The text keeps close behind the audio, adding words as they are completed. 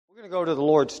We're going to go to the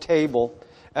Lord's table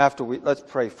let's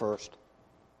pray first.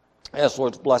 Ask the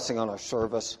Lord's blessing on our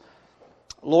service.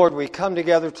 Lord, we come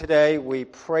together today. We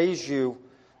praise you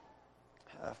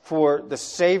for the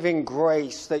saving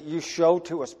grace that you show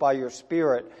to us by your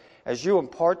Spirit as you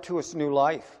impart to us new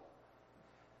life.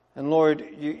 And Lord,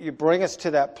 you bring us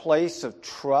to that place of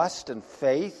trust and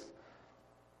faith.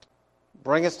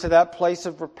 Bring us to that place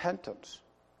of repentance.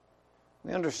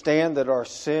 We understand that our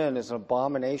sin is an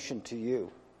abomination to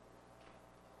you.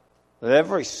 That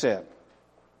every sin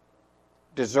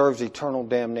deserves eternal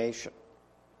damnation,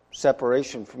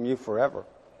 separation from you forever.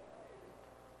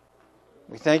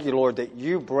 We thank you, Lord, that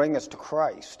you bring us to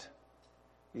Christ.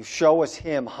 You show us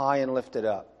Him high and lifted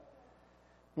up.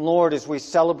 Lord, as we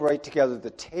celebrate together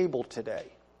the table today,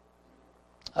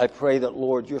 I pray that,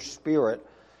 Lord, your Spirit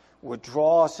would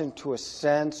draw us into a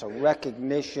sense, a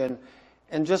recognition,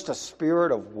 and just a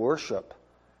spirit of worship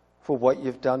for what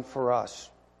you've done for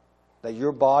us. That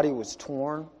your body was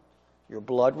torn, your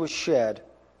blood was shed,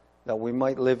 that we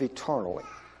might live eternally.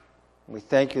 We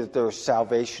thank you that there is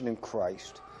salvation in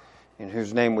Christ, in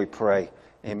whose name we pray.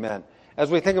 Amen. As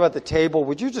we think about the table,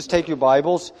 would you just take your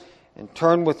Bibles and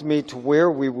turn with me to where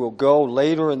we will go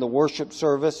later in the worship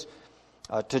service,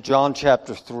 to John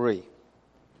chapter 3.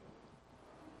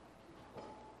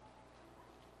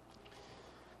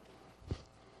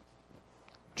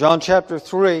 John chapter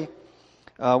 3.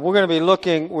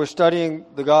 We're studying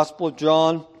the Gospel of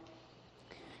John,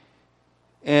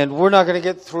 and we're not going to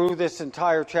get through this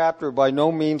entire chapter by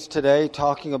no means today,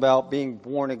 talking about being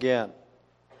born again.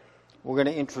 We're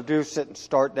going to introduce it and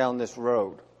start down this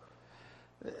road.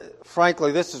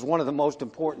 Frankly, this is one of the most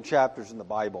important chapters in the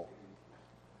Bible.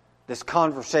 This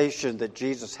conversation that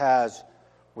Jesus has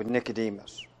with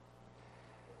Nicodemus.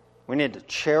 We need to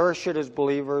cherish it as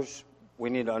believers. We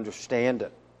need to understand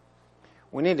it.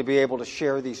 We need to be able to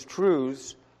share these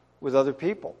truths with other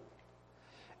people.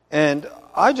 And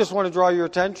I just want to draw your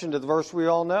attention to the verse we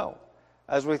all know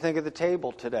as we think of the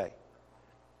table today.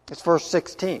 It's verse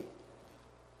 16.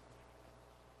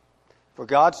 For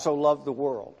God so loved the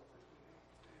world.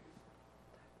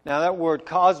 Now that word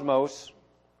cosmos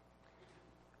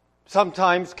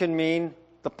sometimes can mean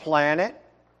the planet.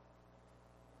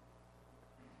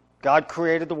 God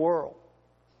created the world.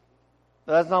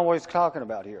 But that's not what he's talking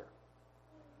about here.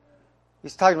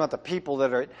 He's talking about the people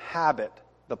that inhabit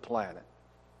the planet.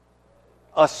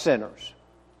 Us sinners.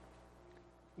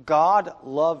 God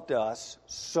loved us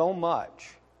so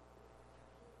much,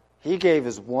 He gave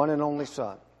His one and only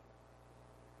Son.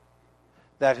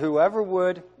 That whoever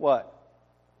would, what?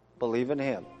 Believe in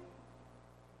Him.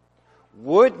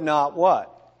 Would not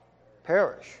what?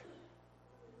 Perish.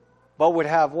 But would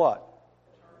have what?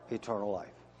 Eternal life.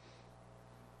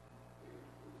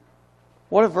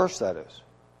 What a verse that is.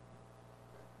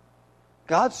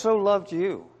 God so loved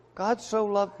you, God so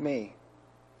loved me,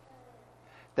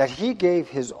 that He gave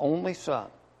His only Son,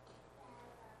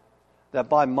 that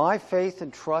by my faith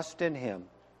and trust in Him,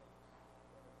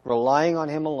 relying on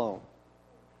Him alone,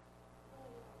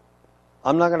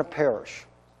 I'm not going to perish.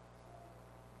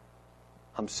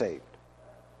 I'm saved.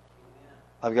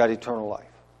 I've got eternal life.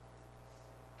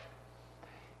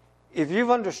 If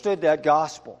you've understood that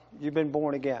gospel, you've been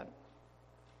born again,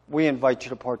 we invite you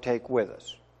to partake with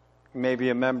us. You may be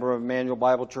a member of Emmanuel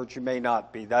Bible Church, you may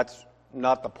not be. That's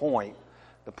not the point.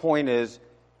 The point is,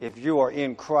 if you are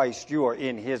in Christ, you are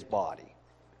in His body.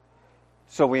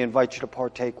 So we invite you to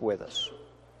partake with us.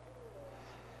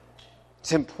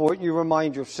 It's important you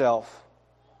remind yourself,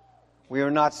 we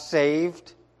are not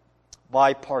saved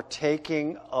by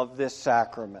partaking of this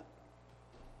sacrament.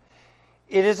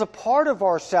 It is a part of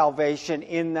our salvation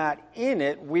in that in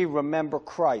it we remember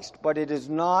Christ, but it is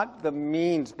not the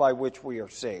means by which we are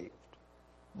saved.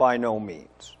 By no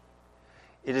means.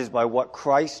 It is by what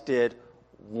Christ did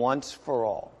once for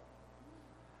all.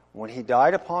 When He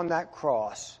died upon that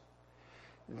cross,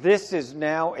 this is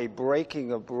now a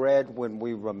breaking of bread when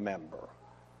we remember.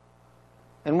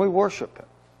 And we worship Him.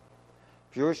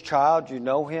 If you're His child, you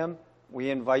know Him, we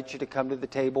invite you to come to the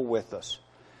table with us.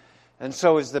 And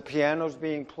so as the piano's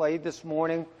being played this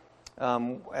morning,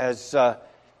 as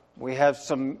we have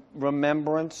some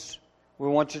remembrance, we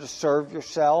want you to serve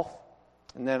yourself.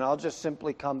 And then I'll just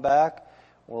simply come back.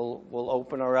 We'll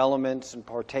open our elements and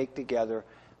partake together.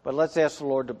 But let's ask the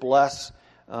Lord to bless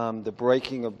the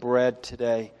breaking of bread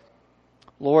today.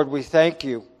 Lord, we thank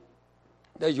you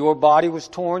that your body was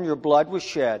torn, your blood was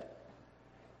shed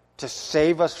to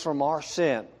save us from our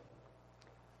sin.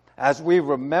 As we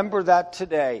remember that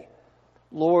today,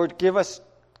 Lord, give us,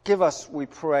 we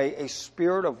pray, a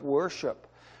spirit of worship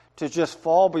to just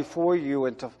fall before you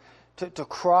and to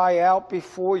cry out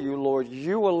before you, Lord.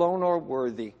 You alone are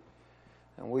worthy.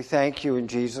 And we thank you in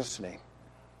Jesus' name.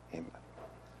 Amen.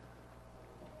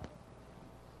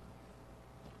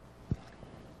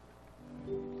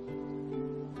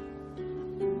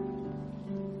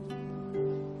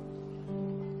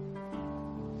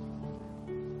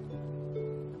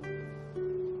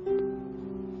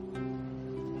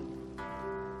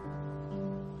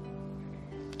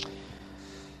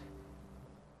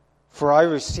 For I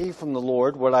received from the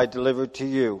Lord what I delivered to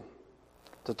you,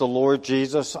 that the Lord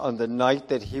Jesus, on the night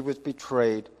that he was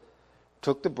betrayed,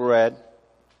 took the bread,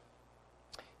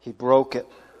 he broke it.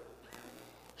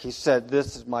 He said,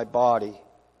 "This is my body.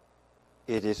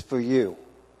 It is for you.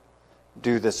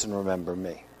 Do this and remember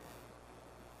me."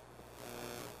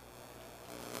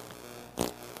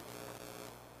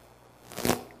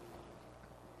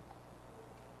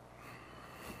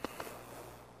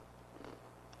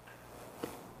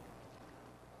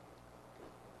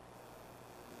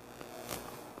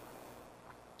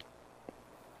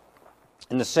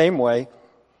 In the same way,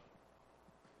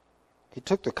 he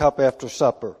took the cup after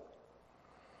supper.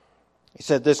 He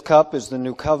said, "This cup is the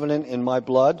new covenant in my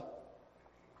blood.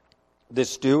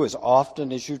 This do as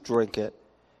often as you drink it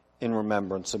in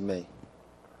remembrance of me."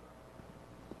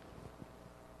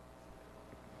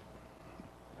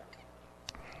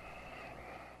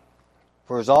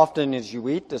 For as often as you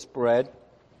eat this bread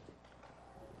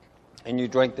and you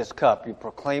drink this cup, you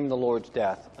proclaim the Lord's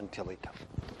death until he comes.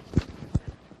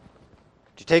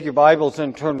 You take your Bibles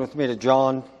and turn with me to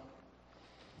John.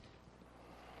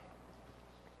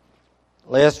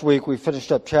 Last week we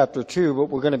finished up chapter 2, but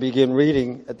we're going to begin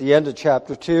reading at the end of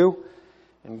chapter 2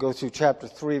 and go through chapter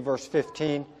 3, verse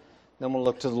 15. Then we'll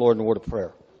look to the Lord in a word of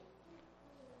prayer.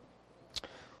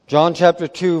 John chapter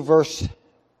 2, verse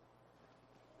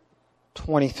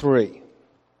 23.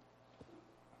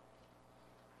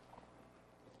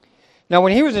 Now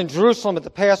when he was in Jerusalem at the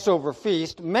Passover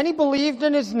feast, many believed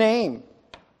in his name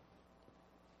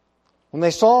when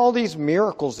they saw all these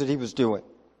miracles that he was doing.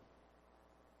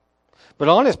 But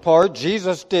on his part,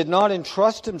 Jesus did not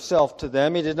entrust himself to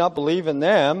them. He did not believe in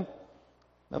them.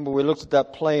 Remember, we looked at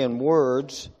that play in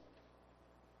words.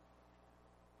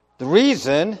 The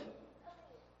reason,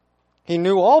 he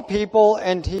knew all people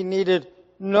and he needed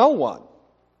no one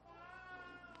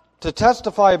to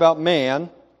testify about man,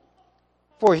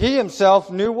 for he himself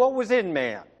knew what was in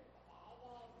man.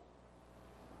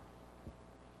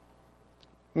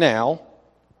 Now,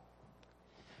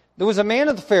 there was a man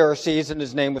of the Pharisees, and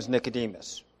his name was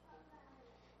Nicodemus.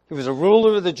 He was a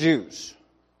ruler of the Jews.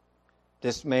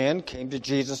 This man came to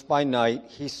Jesus by night.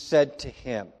 He said to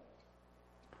him,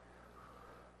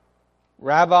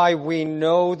 "Rabbi, we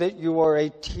know that you are a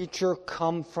teacher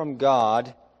come from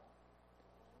God,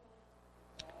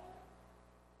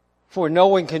 for no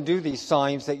one can do these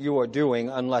signs that you are doing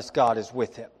unless God is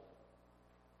with him."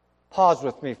 Pause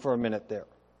with me for a minute there.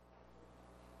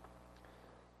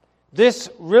 This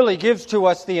really gives to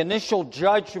us the initial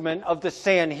judgment of the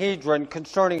Sanhedrin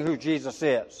concerning who Jesus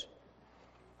is.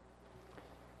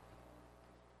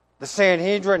 The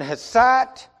Sanhedrin has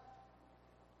sat,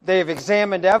 they have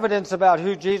examined evidence about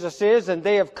who Jesus is, and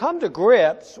they have come to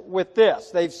grips with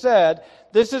this. They've said,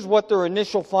 this is what their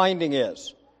initial finding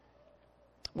is.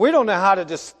 We don't know how to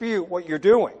dispute what you're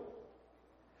doing.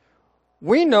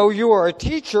 We know you are a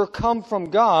teacher come from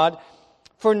God,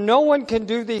 for no one can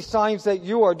do these signs that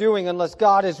you are doing unless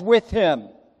God is with him.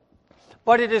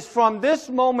 But it is from this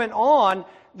moment on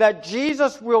that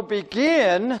Jesus will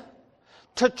begin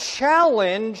to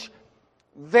challenge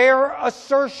their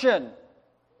assertion.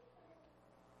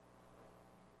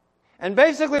 And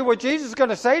basically what Jesus is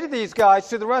going to say to these guys,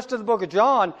 to the rest of the book of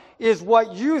John, is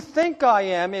what you think I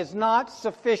am is not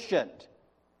sufficient.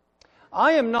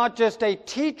 I am not just a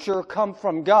teacher come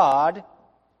from God.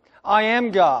 I am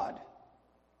God.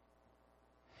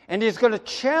 And he's going to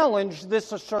challenge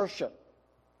this assertion.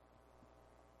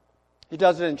 He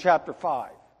does it in chapter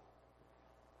 5.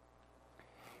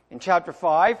 In chapter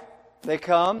 5, they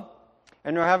come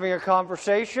and they're having a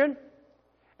conversation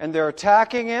and they're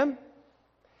attacking him.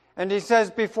 And he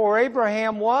says, "Before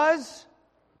Abraham was,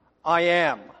 I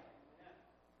am."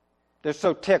 They're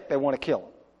so ticked they want to kill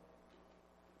him.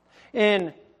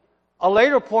 In a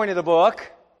later point of the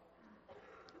book,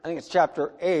 I think it's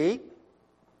chapter 8,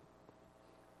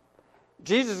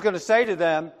 Jesus is going to say to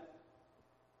them,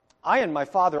 "I and my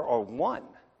Father are one."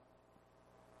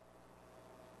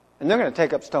 And they're going to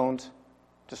take up stones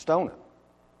to stone him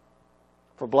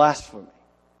for blasphemy.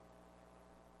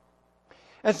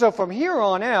 And so from here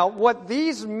on out, what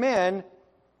these men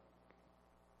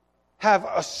have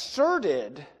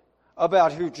asserted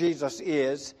about who Jesus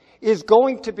is is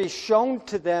going to be shown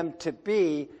to them to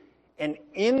be an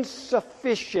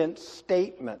insufficient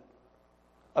statement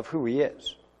of who he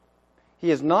is. He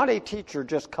is not a teacher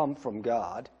just come from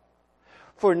God,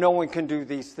 for no one can do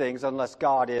these things unless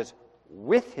God is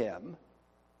with him.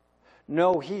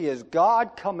 No, he is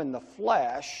God come in the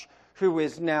flesh who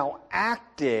is now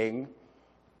acting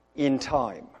in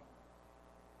time.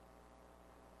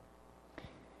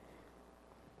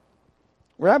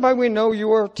 Rabbi, we know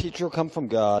you are a teacher come from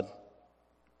God.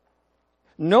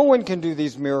 No one can do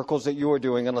these miracles that you are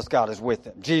doing unless God is with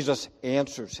him. Jesus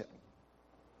answers him.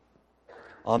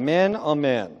 Amen,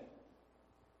 amen.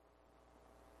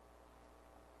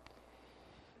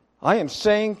 I am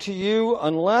saying to you,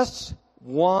 unless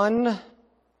one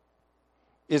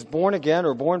is born again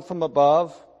or born from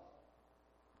above,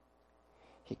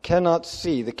 he cannot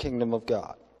see the kingdom of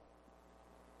God.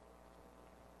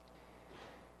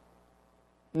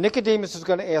 Nicodemus is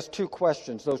going to ask two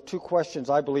questions. Those two questions,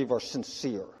 I believe, are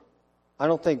sincere. I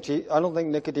don't think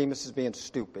Nicodemus is being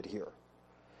stupid here.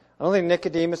 I don't think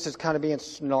Nicodemus is kind of being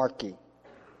snarky.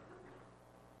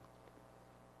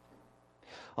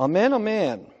 Amen,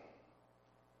 amen.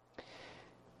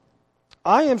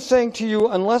 I am saying to you,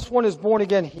 unless one is born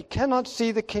again, he cannot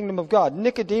see the kingdom of God.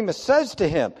 Nicodemus says to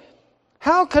him,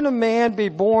 how can a man be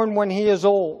born when he is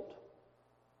old?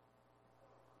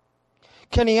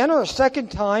 Can he enter a second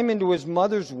time into his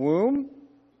mother's womb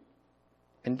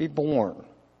and be born?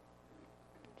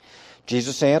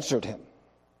 Jesus answered him,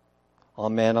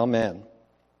 amen, amen.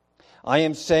 I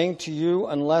am saying to you,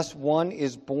 unless one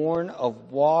is born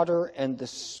of water and the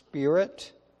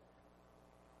Spirit,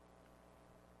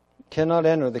 cannot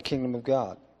enter the kingdom of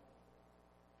God.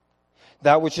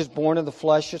 That which is born of the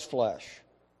flesh is flesh.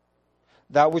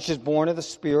 That which is born of the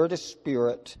Spirit is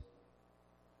spirit.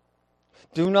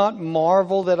 Do not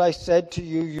marvel that I said to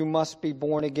you, you must be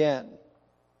born again.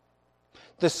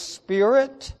 The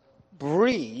Spirit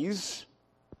breathes.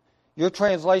 Your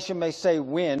translation may say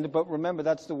wind, but remember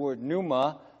that's the word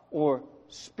pneuma, or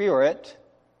spirit.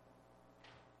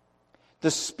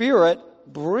 The Spirit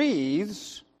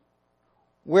breathes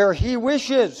where he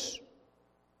wishes.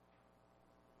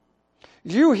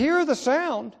 You hear the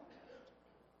sound,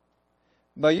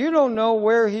 but you don't know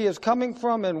where he is coming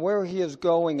from and where he is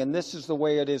going, and this is the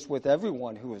way it is with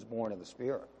everyone who is born of the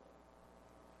Spirit.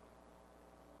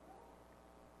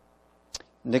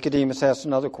 Nicodemus asks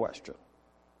another question.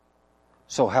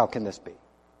 So how can this be?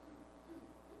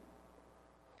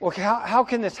 Well, how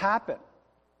can this happen?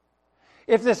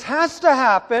 If this has to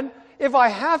happen, if I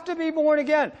have to be born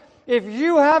again, if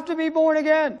you have to be born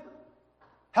again,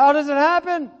 how does it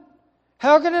happen?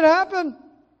 How can it happen?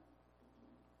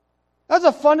 That's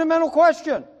a fundamental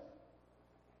question.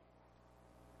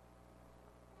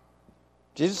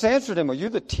 Jesus answered him, are you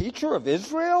the teacher of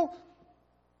Israel?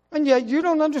 And yet you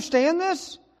don't understand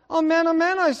this? Amen,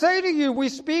 amen, I say to you, we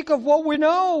speak of what we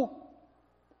know.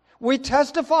 We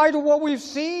testify to what we've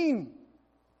seen.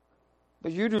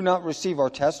 But you do not receive our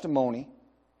testimony.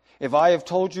 If I have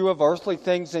told you of earthly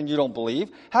things and you don't believe,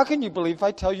 how can you believe if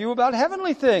I tell you about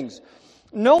heavenly things?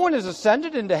 No one has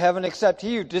ascended into heaven except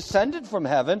he who descended from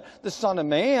heaven, the Son of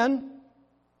Man.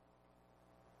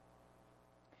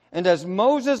 And as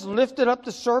Moses lifted up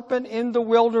the serpent in the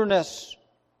wilderness,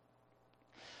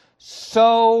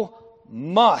 so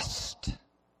must,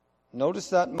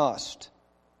 notice that must,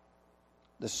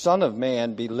 the Son of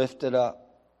Man be lifted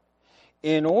up.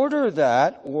 In order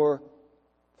that, or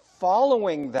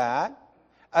following that,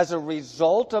 as a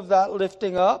result of that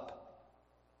lifting up,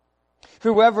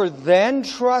 whoever then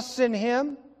trusts in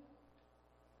him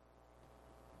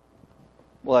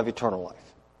will have eternal life.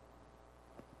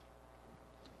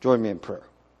 Join me in prayer.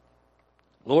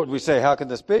 Lord, we say, how can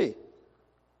this be?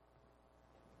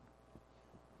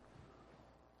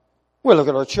 We look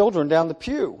at our children down the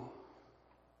pew.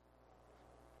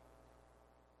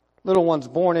 Little ones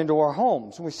born into our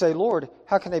homes. And we say, Lord,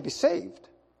 how can they be saved?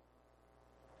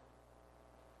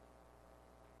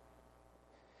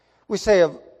 We say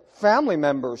of family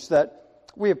members that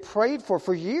we have prayed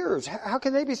for years, how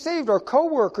can they be saved? Our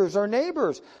co-workers, our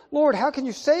neighbors. Lord, how can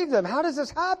you save them? How does this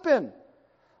happen?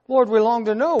 Lord, we long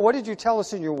to know. What did you tell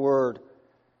us in your word?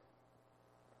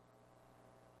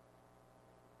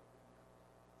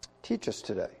 Teach us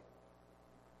today.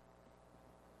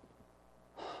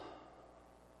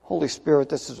 Holy Spirit,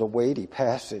 this is a weighty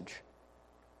passage.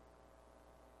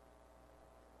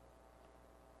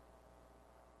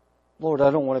 Lord,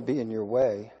 I don't want to be in your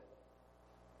way.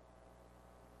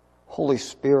 Holy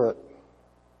Spirit,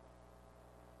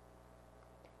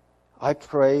 I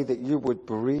pray that you would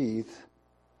breathe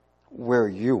where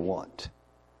you want.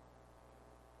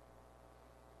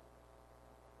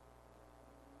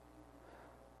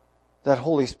 that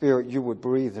Holy Spirit, you would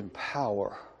breathe in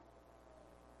power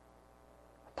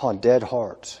upon dead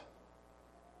hearts.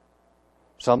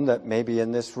 Some that may be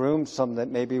in this room, some that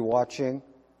may be watching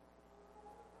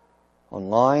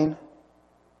online,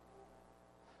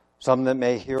 some that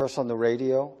may hear us on the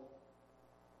radio.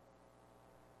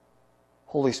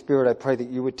 Holy Spirit, I pray that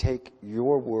you would take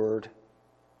your word,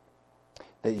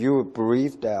 that you would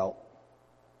breathe out,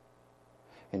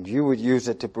 and you would use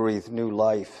it to breathe new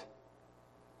life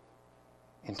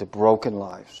into broken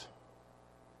lives.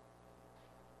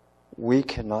 We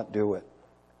cannot do it.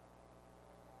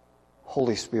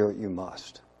 Holy Spirit, you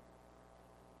must.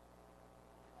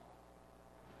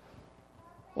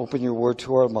 Open your word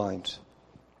to our minds.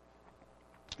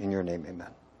 In your name,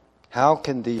 amen. How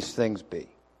can these things be?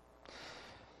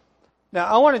 Now,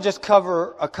 I want to just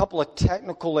cover a couple of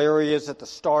technical areas at the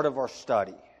start of our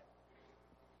study.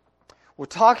 We're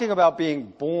talking about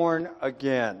being born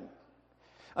again.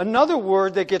 Another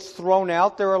word that gets thrown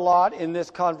out there a lot in this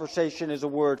conversation is the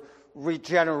word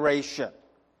regeneration.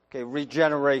 Okay,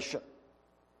 regeneration.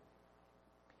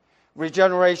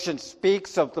 Regeneration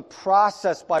speaks of the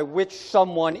process by which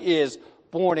someone is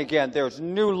born again. There's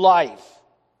new life.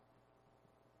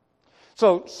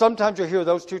 So sometimes you'll hear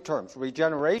those two terms,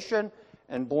 regeneration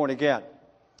and born again.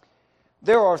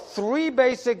 There are three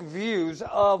basic views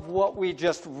of what we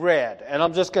just read, and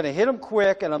I'm just going to hit them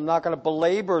quick, and I'm not going to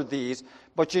belabor these,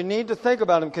 but you need to think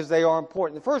about them because they are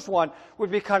important. The first one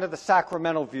would be kind of the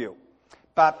sacramental view,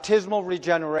 baptismal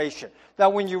regeneration.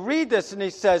 That when you read this and he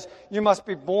says, you must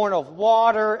be born of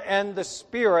water and the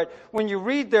Spirit, when you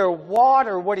read there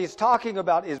water, what he's talking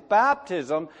about is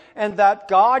baptism, and that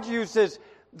God uses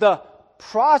the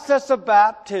process of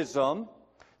baptism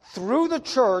through the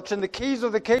church and the keys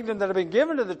of the kingdom that have been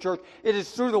given to the church. It is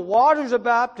through the waters of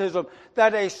baptism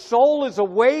that a soul is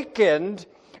awakened,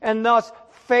 and thus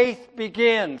faith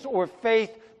begins, or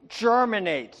faith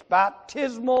germinates.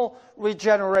 Baptismal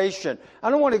regeneration.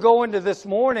 I don't want to go into this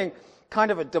morning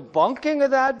kind of a debunking of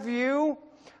that view,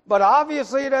 but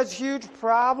obviously it has huge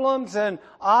problems, and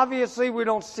obviously we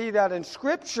don't see that in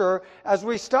Scripture as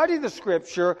we study the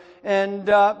Scripture, and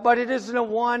but it isn't a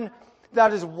one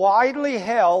that is widely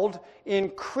held in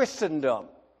Christendom,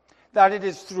 that it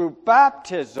is through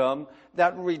baptism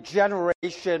that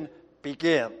regeneration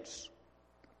begins.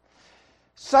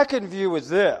 Second view is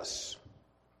this: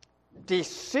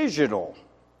 decisional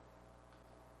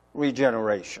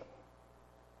regeneration.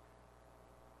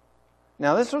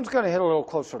 Now, this one's going to hit a little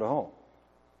closer to home.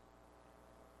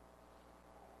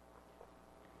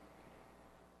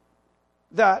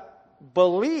 That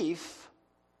belief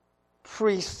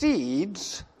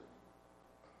precedes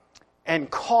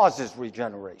and causes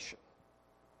regeneration.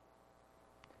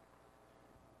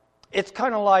 It's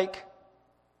kind of like,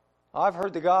 I've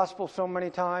heard the gospel so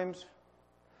many times,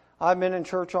 I've been in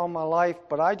church all my life,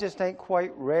 but I just ain't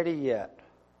quite ready yet.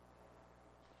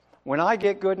 When I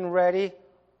get good and ready,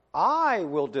 I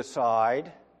will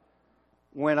decide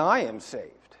when I am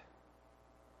saved.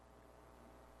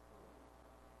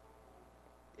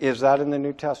 Is that in the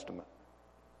New Testament?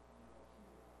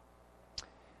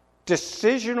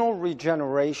 Decisional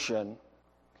regeneration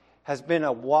has been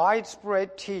a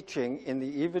widespread teaching in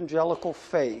the evangelical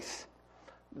faith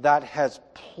that has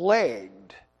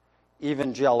plagued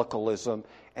evangelicalism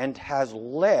and has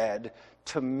led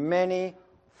to many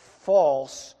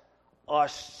false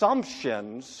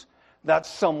assumptions that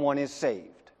someone is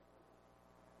saved.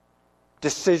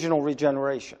 Decisional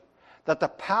regeneration. That the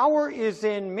power is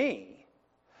in me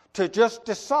to just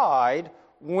decide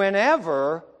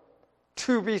whenever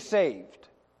to be saved.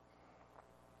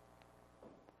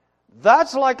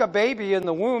 That's like a baby in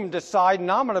the womb deciding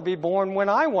I'm going to be born when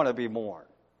I want to be born.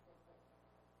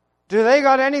 Do they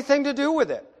got anything to do with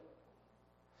it?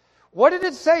 What did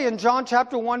it say in John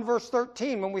chapter 1 verse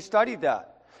 13 when we studied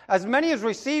that? As many as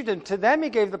received him, to them he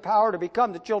gave the power to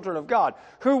become the children of God,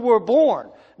 who were born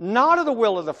not of the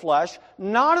will of the flesh,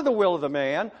 not of the will of the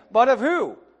man, but of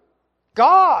who?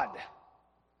 God.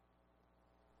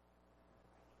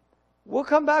 We'll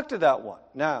come back to that one.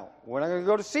 Now, we're not going to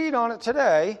go to seed on it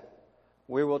today.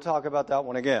 We will talk about that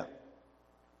one again.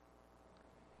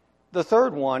 The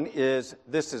third one is,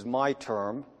 this is my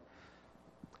term.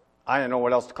 I don't know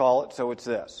what else to call it, so it's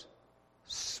this: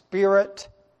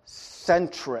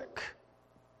 Spirit-centric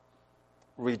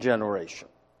regeneration.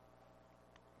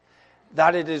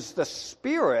 That it is the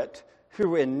Spirit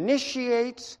who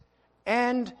initiates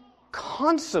and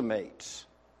consummates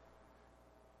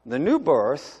the new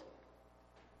birth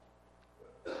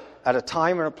at a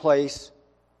time and a place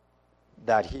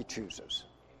that He chooses.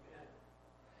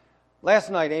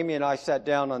 Last night, Amy and I sat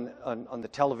down on the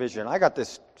television. I got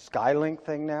this Skylink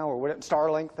thing now, or what,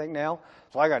 Starlink thing now.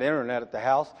 So I got internet at the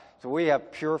house. So we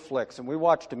have PureFlix, and we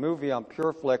watched a movie on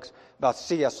PureFlix about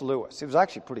C.S. Lewis. It was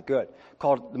actually pretty good,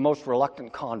 called The Most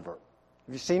Reluctant Convert.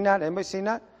 Have you seen that? Anybody seen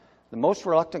that? The Most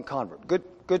Reluctant Convert.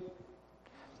 Good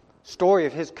story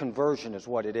of his conversion is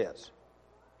what it is.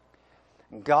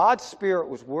 And God's Spirit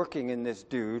was working in this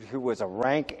dude who was a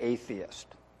rank atheist,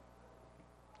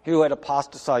 who had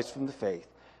apostatized from the faith,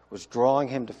 was drawing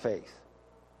him to faith.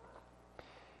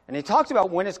 And he talks about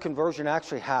when his conversion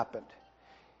actually happened.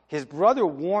 His brother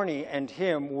Warnie and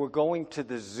him were going to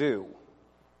the zoo.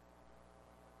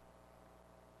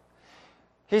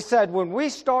 He said, when we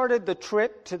started the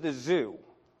trip to the zoo,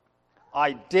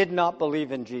 I did not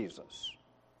believe in Jesus.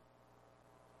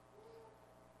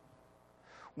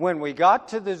 When we got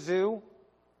to the zoo,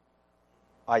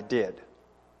 I did.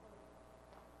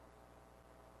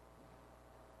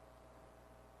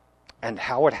 And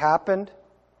how it happened,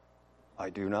 I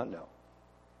do not know.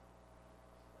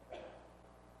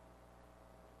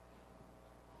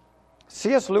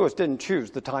 C.S. Lewis didn't choose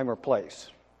the time or place.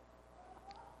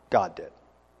 God did.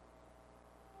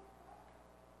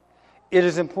 It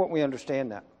is important we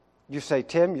understand that. You say,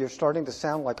 Tim, you're starting to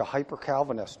sound like a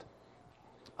hyper-Calvinist.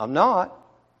 I'm not.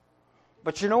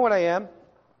 But you know what I am?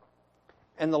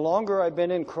 And the longer I've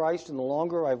been in Christ and the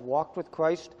longer I've walked with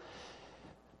Christ,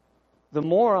 the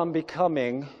more I'm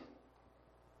becoming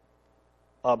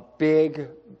a big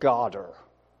Godder.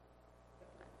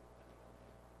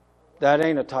 That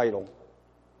ain't a title.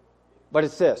 But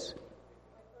it's this.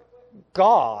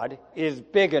 God is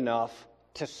big enough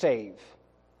to save.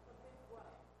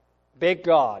 Big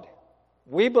God.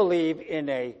 We believe in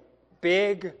a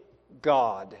big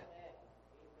God.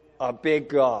 A big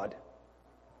God.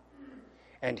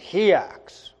 And He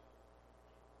acts.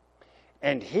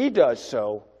 And He does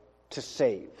so to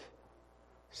save.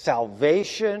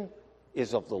 Salvation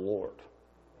is of the Lord.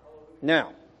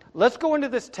 Now, let's go into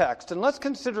this text and let's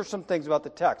consider some things about the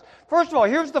text. First of all,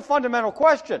 here's the fundamental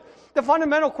question. The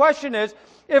fundamental question is,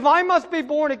 if I must be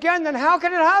born again, then how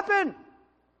can it happen?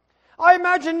 I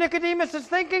imagine Nicodemus is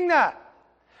thinking that.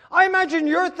 I imagine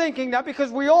you're thinking that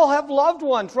because we all have loved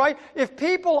ones, right? If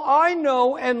people I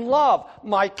know and love,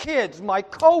 my kids, my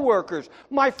coworkers,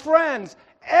 my friends,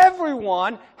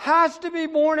 everyone has to be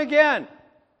born again,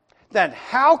 then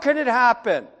how can it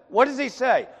happen? What does he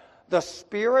say? The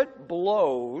Spirit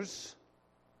blows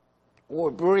or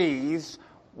breathes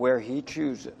where He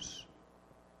chooses.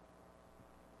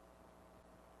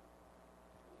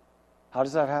 How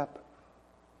does that happen?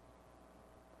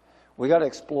 We got to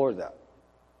explore that.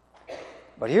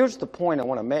 But here's the point I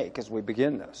want to make as we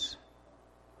begin this.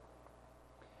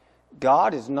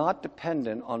 God is not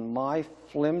dependent on my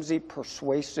flimsy,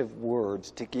 persuasive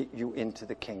words to get you into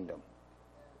the kingdom.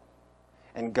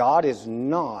 And God is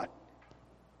not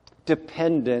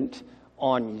dependent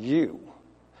on you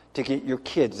to get your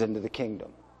kids into the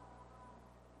kingdom.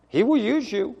 He will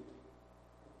use you,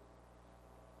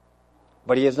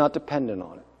 but He is not dependent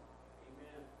on it.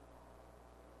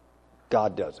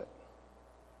 God does it.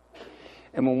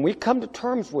 And when we come to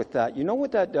terms with that, you know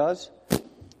what that does?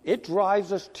 It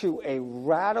drives us to a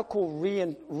radical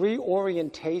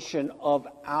reorientation of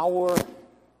our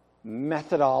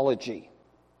methodology.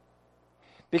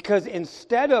 Because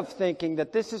instead of thinking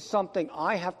that this is something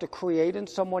I have to create in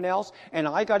someone else, and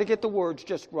I got to get the words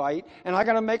just right, and I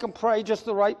got to make them pray just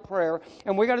the right prayer,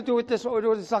 and we got to do it this way,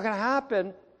 or it's not going to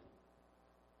happen.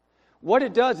 What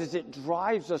it does is it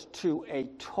drives us to a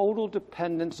total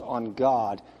dependence on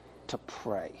God to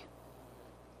pray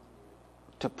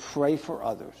for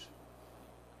others,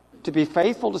 to be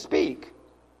faithful to speak,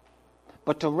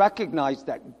 but to recognize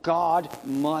that God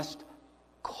must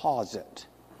cause it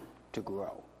to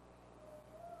grow.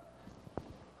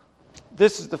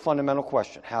 This is the fundamental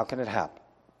question. How can it happen?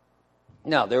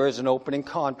 Now, there is an opening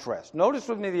contrast. Notice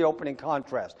with me the opening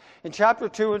contrast. In chapter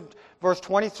 2, verse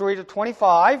 23 to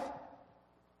 25,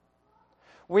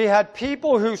 we had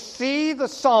people who see the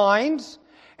signs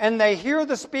and they hear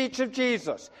the speech of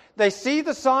Jesus. They see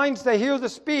the signs, they hear the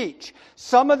speech.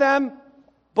 Some of them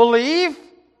believe,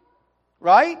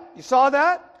 right? You saw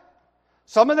that?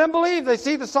 Some of them believe. They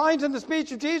see the signs and the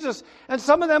speech of Jesus, and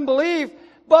some of them believe,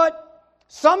 but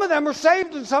some of them are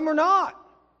saved and some are not.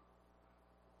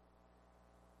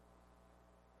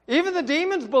 Even the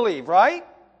demons believe, right?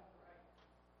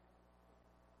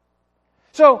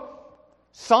 So,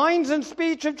 signs and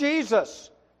speech of Jesus.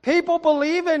 People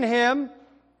believe in Him,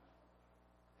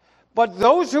 but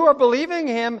those who are believing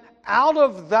Him out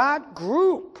of that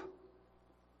group,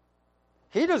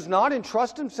 He does not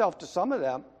entrust Himself to some of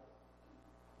them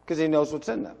because He knows what's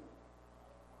in them.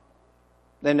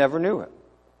 They never knew it.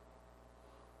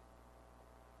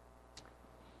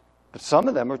 But some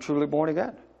of them are truly born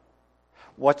again.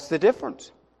 What's the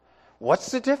difference?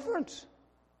 What's the difference?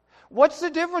 What's the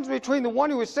difference between the one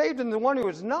who is saved and the one who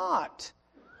is not?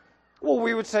 Well,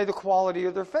 we would say the quality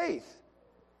of their faith.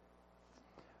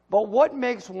 But what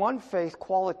makes one faith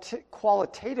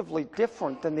qualitatively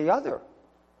different than the other?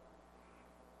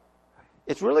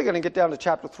 It's really going to get down to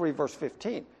chapter 3, verse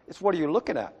 15. It's what are you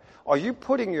looking at? Are you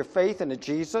putting your faith in a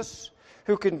Jesus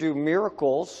who can do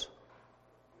miracles,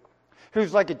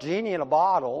 who's like a genie in a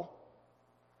bottle,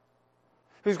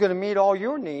 who's going to meet all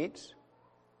your needs?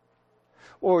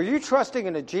 Or are you trusting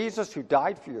in a Jesus who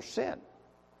died for your sin?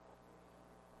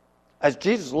 As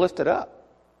Jesus lifted up,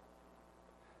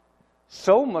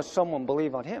 so must someone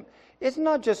believe on him. It's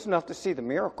not just enough to see the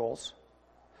miracles,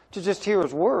 to just hear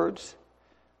his words,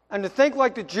 and to think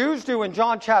like the Jews do in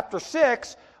John chapter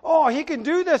 6, oh, he can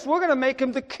do this, we're going to make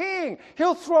him the king.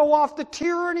 He'll throw off the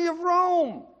tyranny of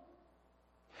Rome.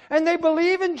 And they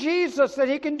believe in Jesus that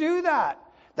he can do that.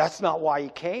 That's not why he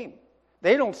came.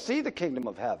 They don't see the kingdom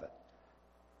of heaven.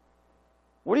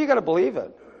 What do you got to believe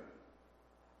in?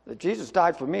 That Jesus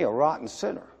died for me, a rotten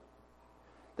sinner.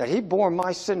 That he bore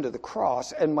my sin to the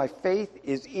cross, and my faith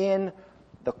is in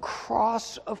the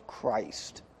cross of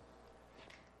Christ.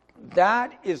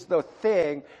 That is the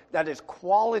thing that is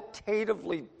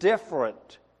qualitatively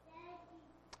different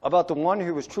about the one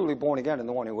who was truly born again and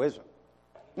the one who isn't.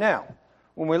 Now,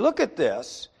 when we look at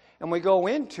this and we go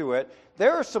into it,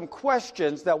 there are some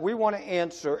questions that we want to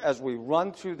answer as we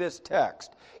run through this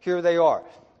text. Here they are.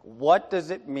 What does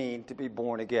it mean to be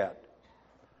born again?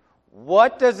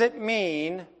 What does it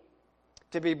mean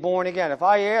to be born again? If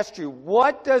I asked you,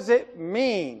 what does it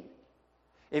mean?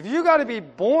 If you got to be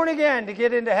born again to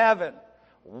get into heaven,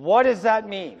 what does that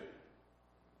mean?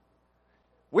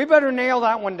 We better nail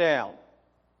that one down.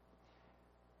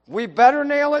 We better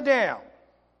nail it down.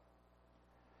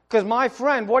 Because my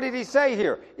friend, what did he say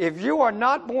here? If you are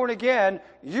not born again,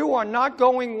 you are not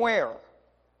going where?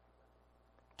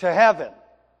 To heaven.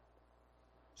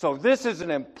 So this is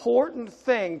an important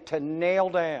thing to nail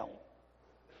down.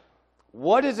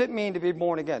 What does it mean to be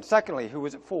born again? Secondly, who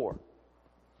is it for?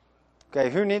 Okay,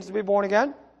 who needs to be born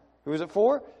again? Who is it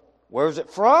for? Where is it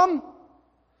from?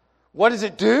 What does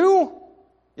it do?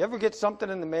 You ever get something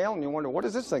in the mail and you wonder, what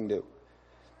does this thing do?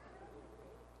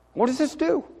 What does this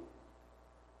do?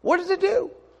 What does it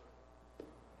do?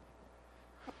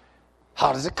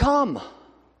 How does it come?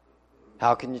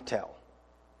 How can you tell?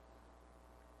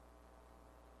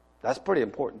 That's pretty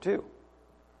important too.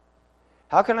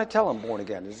 How can I tell I'm born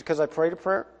again? Is it because I prayed a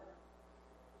prayer?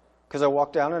 Because I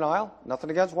walked down an aisle?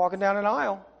 Nothing against walking down an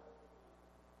aisle.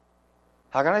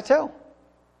 How can I tell?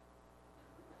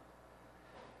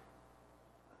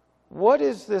 What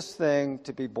is this thing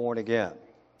to be born again?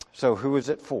 So who is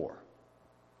it for?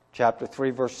 Chapter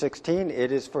 3, verse 16,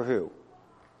 it is for who?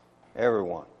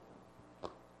 Everyone.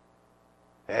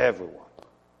 Everyone.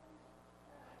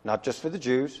 Not just for the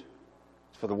Jews,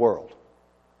 it's for the world.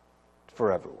 It's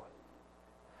for everyone.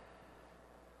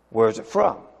 Where is it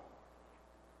from?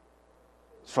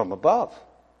 It's from above.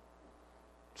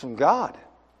 It's from God.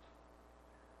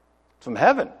 It's from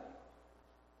heaven.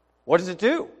 What does it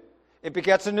do? It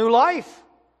begets a new life.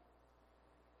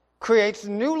 Creates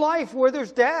a new life where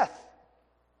there's death.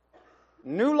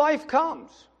 New life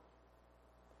comes.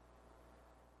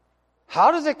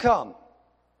 How does it come? It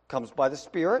comes by the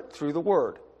Spirit through the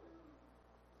Word.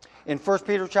 In 1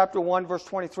 Peter chapter 1, verse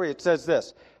 23, it says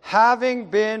this, having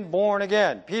been born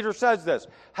again. Peter says this,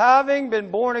 having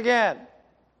been born again,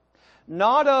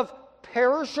 not of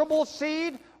perishable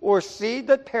seed or seed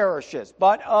that perishes,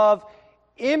 but of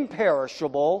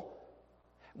imperishable.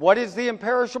 What is the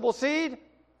imperishable seed?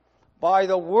 By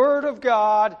the Word of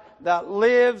God that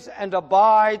lives and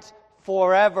abides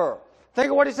forever. Think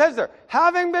of what he says there.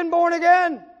 Having been born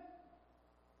again.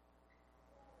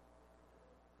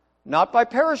 Not by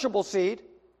perishable seed,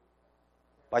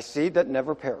 by seed that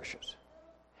never perishes.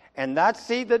 And that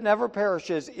seed that never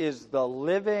perishes is the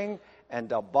living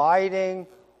and abiding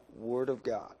Word of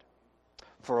God.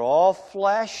 For all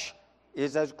flesh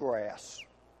is as grass,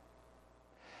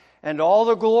 and all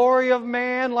the glory of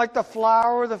man like the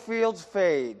flower of the fields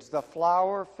fades. The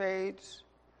flower fades,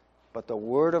 but the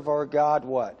Word of our God,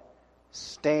 what?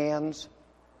 Stands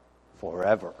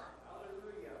forever.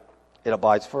 It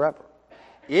abides forever.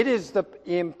 It is the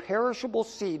imperishable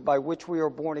seed by which we are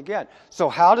born again. So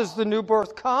how does the new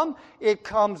birth come? It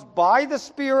comes by the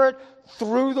Spirit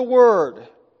through the Word.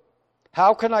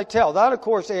 How can I tell? That, of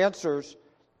course, answers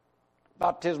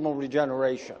baptismal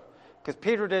regeneration. Because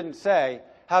Peter didn't say,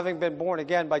 having been born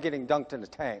again by getting dunked in a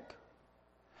tank.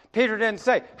 Peter didn't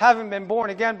say, having been born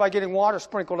again by getting water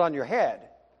sprinkled on your head.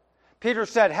 Peter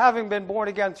said, having been born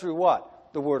again through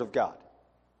what? The Word of God.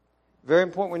 Very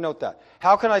important we note that.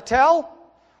 How can I tell?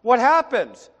 What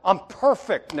happens? I'm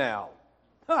perfect now.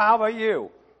 How about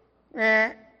you?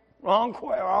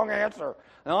 Wrong answer.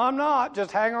 No, I'm not.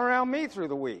 Just hang around me through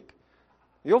the week.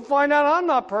 You'll find out I'm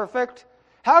not perfect.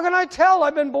 How can I tell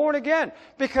I've been born again?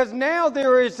 Because now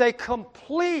there is a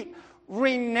complete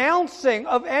renouncing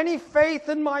of any faith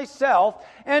in myself,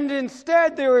 and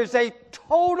instead there is a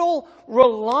total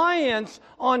reliance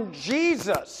on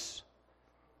Jesus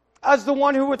as the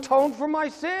one who atoned for my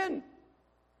sin.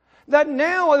 That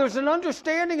now there's an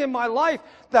understanding in my life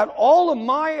that all of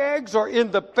my eggs are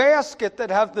in the basket that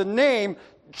have the name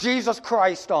Jesus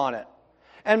Christ on it.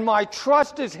 And my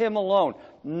trust is Him alone.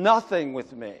 Nothing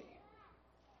with me.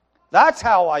 That's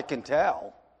how I can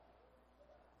tell.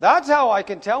 That's how I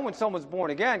can tell when someone's born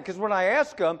again. Because when I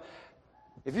ask them,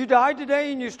 if you died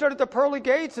today and you stood at the pearly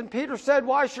gates and Peter said,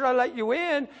 why should I let you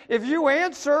in? If you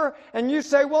answer and you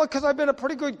say, well, because I've been a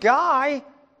pretty good guy,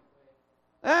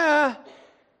 that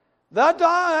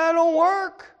don't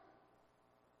work.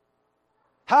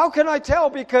 How can I tell?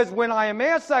 Because when I am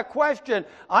asked that question,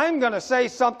 I'm going to say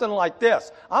something like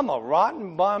this. I'm a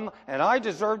rotten bum and I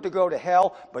deserve to go to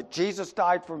hell, but Jesus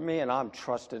died for me and I'm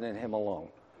trusting in Him alone.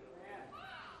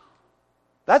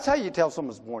 That's how you tell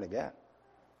someone's born again.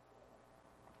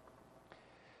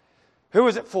 Who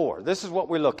is it for? This is what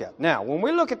we look at. Now, when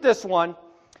we look at this one,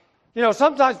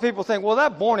 sometimes people think, well,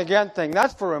 that born again thing,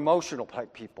 that's for emotional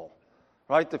type people.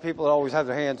 Right? The people that always have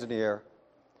their hands in the air.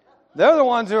 They're the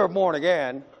ones who are born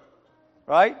again.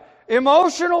 Right?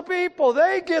 Emotional people,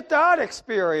 they get that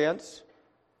experience.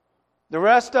 The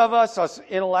rest of us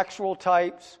intellectual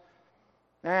types,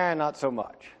 not so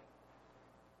much.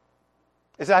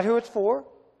 Is that who it's for?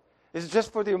 Is it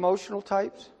just for the emotional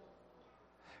types?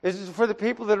 Is it for the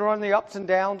people that are on the ups and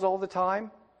downs all the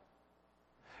time?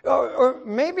 Or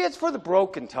maybe it's for the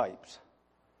broken types.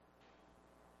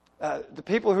 The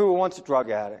people who were once a drug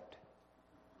addict.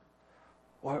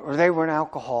 Or they were an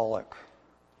alcoholic.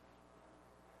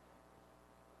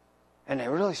 And they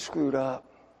really screwed up.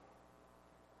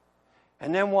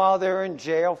 And then while they're in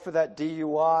jail for that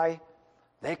DUI,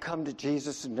 they come to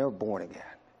Jesus and they're born again.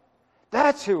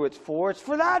 That's who it's for. It's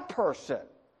for that person.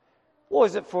 Well,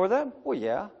 is it for them? Well,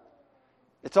 yeah.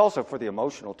 It's also for the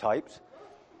emotional types.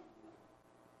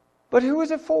 But who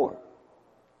is it for?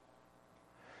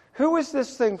 Who is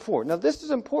this thing for? Now, this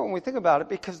is important when we think about it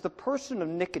because the person of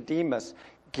Nicodemus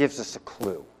gives us a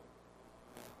clue.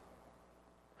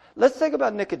 Let's think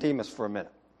about Nicodemus for a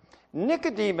minute.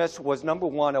 Nicodemus was, number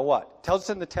one, a what? Tells us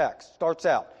in the text. Starts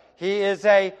out. He is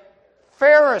a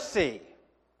Pharisee.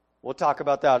 We'll talk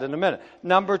about that in a minute.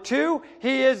 Number two,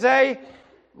 he is a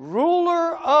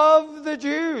ruler of the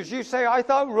Jews. You say, I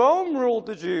thought Rome ruled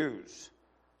the Jews.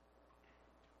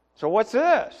 So what's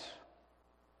this?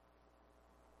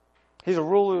 He's a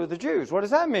ruler of the Jews. What does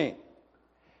that mean?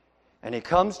 And he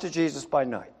comes to Jesus by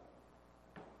night.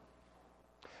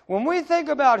 When we think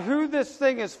about who this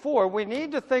thing is for, we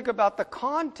need to think about the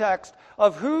context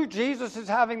of who Jesus is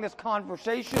having this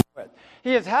conversation with.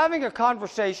 He is having a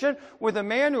conversation with a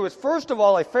man who is, first of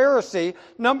all, a Pharisee.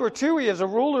 Number two, he is a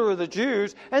ruler of the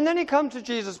Jews. And then he comes to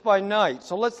Jesus by night.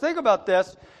 So let's think about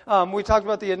this. We talked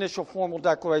about the initial formal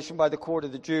declaration by the court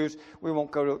of the Jews. We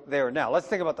won't go there now. Let's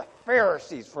think about the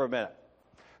Pharisees for a minute.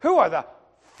 Who are the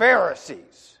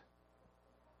Pharisees?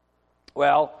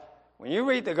 Well, when you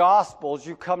read the Gospels,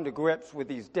 you come to grips with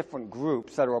these different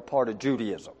groups that are a part of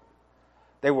Judaism.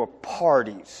 They were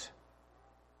parties.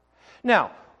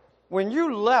 Now, when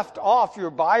you left off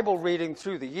your Bible reading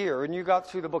through the year and you got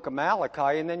through the book of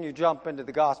Malachi and then you jump into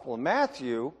the Gospel of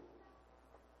Matthew,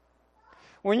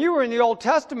 when you were in the Old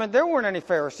Testament, there weren't any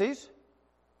Pharisees.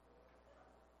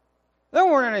 There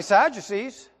weren't any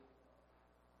Sadducees.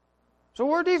 So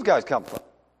where did these guys come from?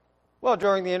 Well,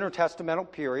 during the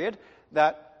intertestamental period,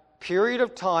 that period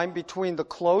of time between the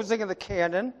closing of the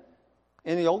canon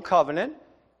in the Old Covenant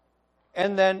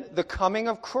and then the coming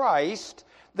of Christ,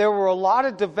 there were a lot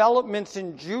of developments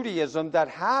in Judaism that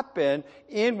happened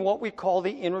in what we call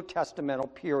the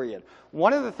intertestamental period.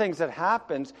 One of the things that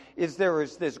happens is there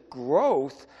is this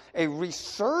growth, a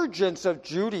resurgence of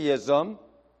Judaism.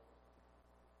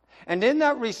 And in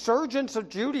that resurgence of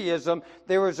Judaism,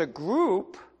 there is a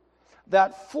group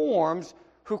that forms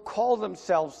who call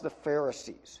themselves the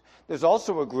Pharisees. There's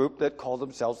also a group that call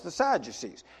themselves the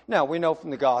Sadducees. Now, we know from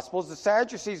the Gospels, the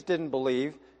Sadducees didn't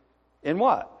believe in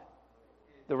what?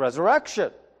 The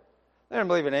resurrection. They didn't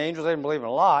believe in angels. They didn't believe in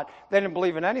a lot. They didn't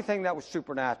believe in anything that was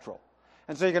supernatural.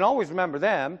 And so you can always remember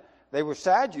them They were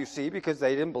sad, you see, because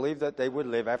they didn't believe that they would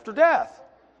live after death.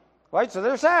 Right? So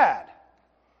they're sad.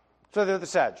 So they're the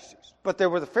Sadducees. But there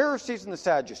were the Pharisees and the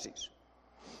Sadducees.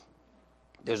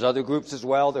 There's other groups as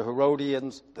well, the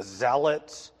Herodians, the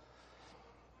Zealots,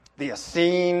 the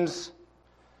Essenes.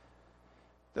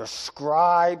 There's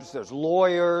scribes, there's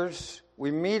lawyers.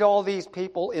 We meet all these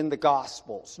people in the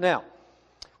Gospels. Now,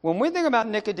 when we think about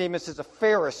Nicodemus as a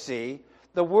Pharisee,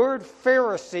 the word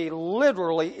Pharisee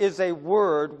literally is a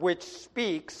word which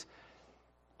speaks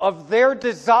of their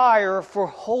desire for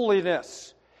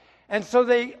holiness. And so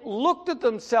they looked at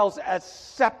themselves as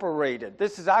separated.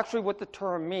 This is actually what the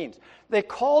term means. They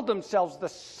called themselves the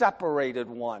separated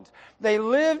ones. They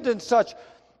lived in such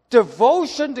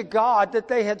devotion to God that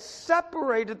they had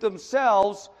separated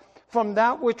themselves from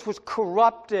that which was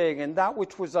corrupting and that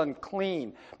which was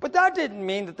unclean. But that didn't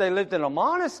mean that they lived in a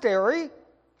monastery.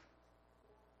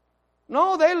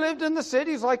 No, they lived in the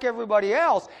cities like everybody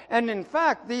else. And in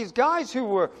fact, these guys who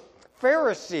were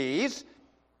Pharisees,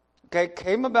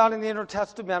 came about in the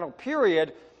intertestamental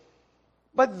period,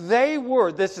 but they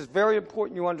were, this is very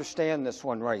important you understand this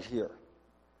one right here.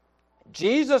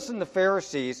 Jesus and the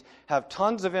Pharisees have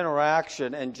tons of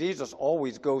interaction, and Jesus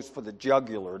always goes for the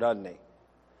jugular, doesn't he,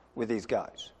 with these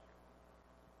guys?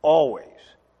 Always.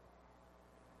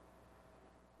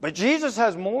 But Jesus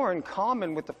has more in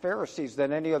common with the Pharisees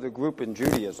than any other group in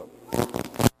Judaism.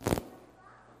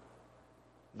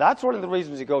 That's one of the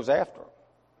reasons he goes after them.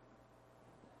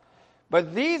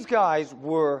 But these guys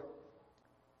were,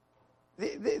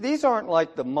 these aren't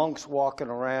like the monks walking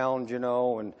around,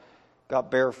 and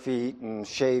got bare feet and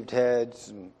shaved heads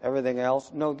and everything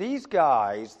else. No, these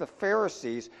guys, the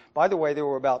Pharisees, by the way, there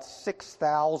were about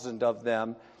 6,000 of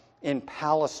them in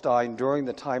Palestine during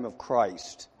the time of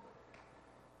Christ.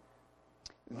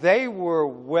 They were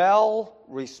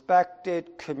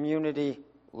well-respected community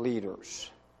leaders.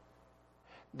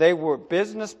 They were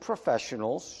business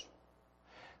professionals.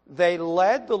 They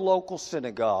led the local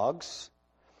synagogues.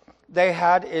 They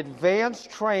had advanced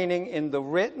training in the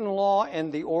written law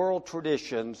and the oral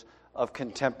traditions of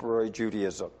contemporary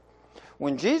Judaism.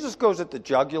 When Jesus goes at the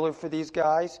jugular for these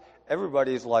guys,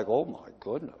 everybody's like, oh my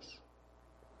goodness.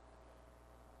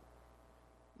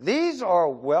 These are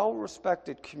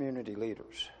well-respected community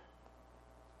leaders.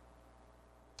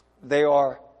 They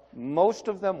are, most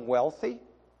of them, wealthy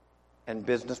and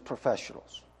business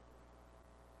professionals.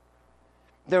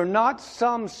 They're not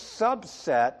some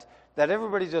subset that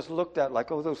everybody just looked at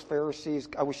like, oh, those Pharisees,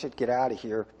 I wish I'd get out of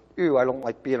here. Ew, I don't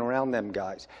like being around them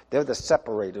guys. They're the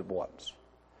separated ones.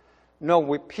 No,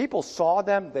 when people saw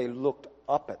them, they looked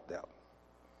up at them.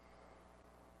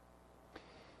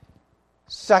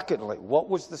 Secondly, what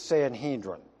was the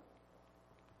Sanhedrin?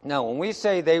 Now, when we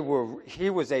say he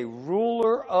was a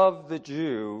ruler of the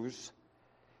Jews,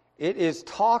 it is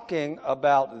talking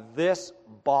about this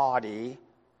body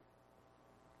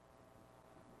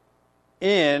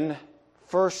in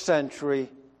first century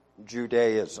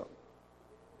Judaism.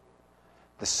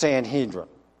 The Sanhedrin.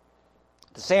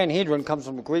 The Sanhedrin comes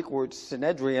from the Greek word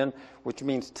synedrion, which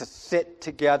means to sit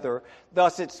together.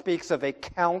 Thus, it speaks of a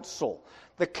council.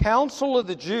 The council of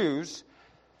the Jews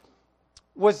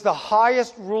was the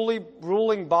highest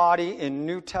ruling body in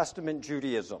New Testament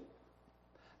Judaism.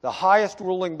 The highest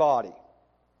ruling body.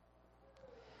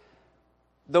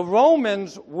 The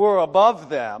Romans were above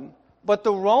them, but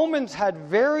the Romans had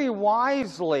very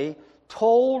wisely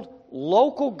told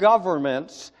local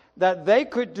governments that they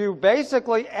could do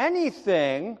basically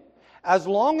anything as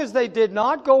long as they did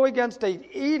not go against an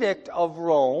edict of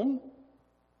Rome,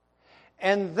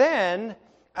 and then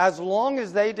as long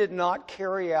as they did not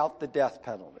carry out the death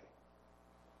penalty.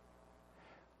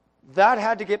 That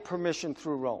had to get permission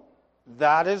through Rome.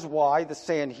 That is why the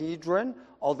Sanhedrin,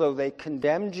 although they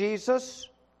condemn Jesus,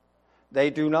 they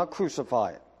do not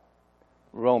crucify him.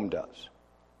 Rome does.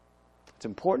 It's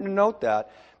important to note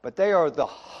that, but they are the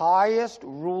highest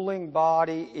ruling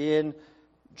body in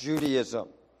Judaism.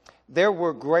 There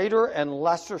were greater and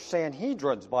lesser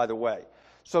Sanhedrins, by the way.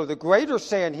 So the greater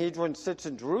Sanhedrin sits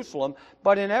in Jerusalem,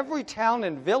 but in every town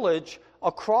and village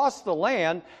across the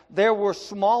land, there were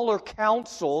smaller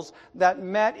councils that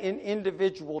met in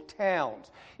individual towns.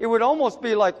 It would almost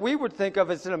be like we would think of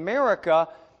as in America,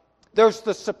 there's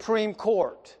the Supreme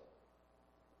Court.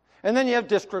 And then you have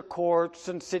district courts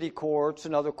and city courts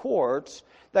and other courts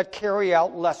that carry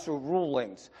out lesser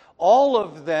rulings. All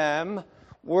of them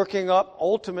working up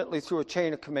ultimately through a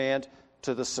chain of command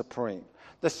to the Supreme.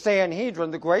 The Sanhedrin,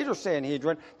 the greater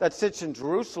Sanhedrin that sits in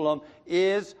Jerusalem,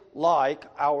 is like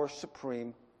our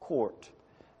Supreme Court,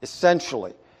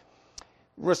 essentially.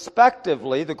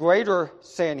 Respectively, the greater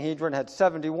Sanhedrin had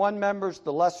 71 members,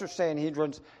 the lesser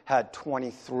Sanhedrins had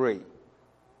 23.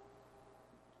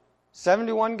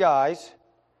 71 guys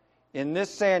in this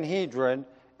Sanhedrin,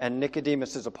 and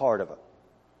Nicodemus is a part of it.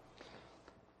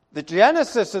 The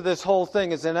genesis of this whole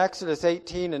thing is in Exodus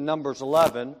 18 and Numbers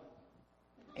 11.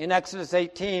 In Exodus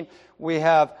 18, we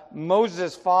have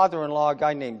Moses' father-in-law, a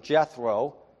guy named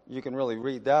Jethro. You can really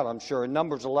read that, I'm sure. In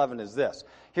Numbers 11 is this.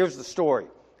 Here's the story.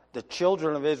 The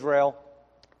children of Israel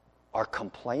are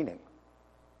complaining.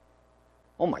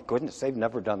 Oh my goodness, they've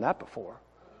never done that before.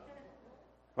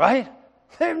 Right?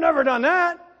 They've never done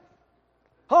that.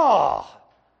 Oh,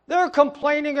 they're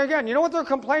complaining again. You know what they're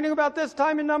complaining about this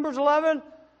time in Numbers 11?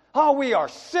 Oh, we are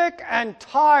sick and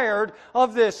tired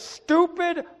of this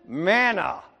stupid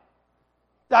manna.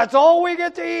 That's all we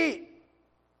get to eat.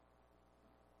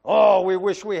 Oh, we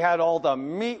wish we had all the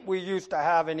meat we used to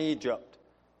have in Egypt.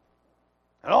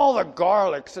 And all the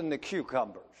garlics and the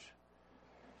cucumbers.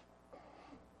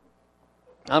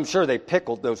 I'm sure they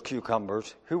pickled those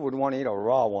cucumbers. Who would want to eat a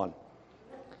raw one?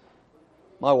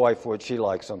 My wife would. She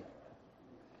likes them.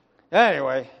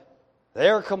 Anyway,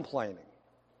 they're complaining.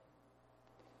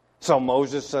 So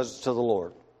Moses says to the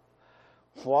Lord,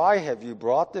 "Why have you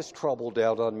brought this trouble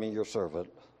down on me, your servant?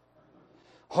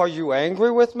 Are you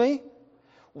angry with me?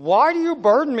 Why do you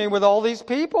burden me with all these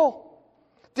people?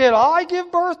 Did I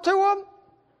give birth to them?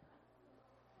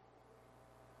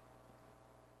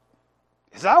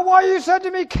 Is that why you said to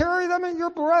me, carry them in your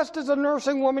breast as a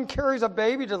nursing woman carries a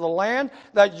baby to the land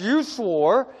that you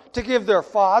swore to give their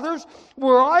fathers?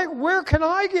 Where can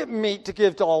I get meat to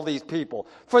give to all these people?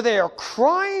 For they are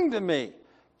crying to me,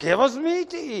 give us meat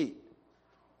to eat.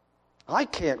 I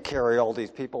can't carry all these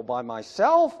people by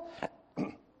myself.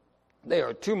 They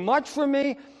are too much for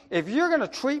me. If you're going to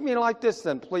treat me like this,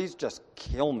 then please just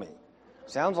kill me."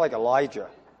 Sounds like Elijah,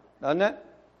 doesn't it?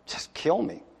 Just kill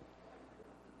me.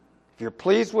 If you're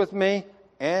pleased with me,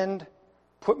 and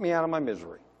put me out of my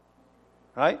misery.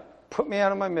 Right? Put me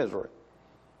out of my misery.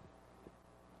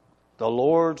 The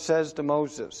Lord says to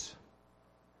Moses,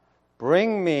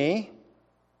 "Bring me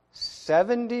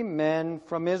 70 men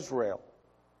from Israel,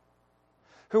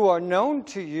 who are known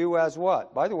to you as"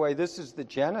 what? By the way, this is the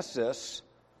genesis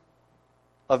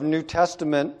of New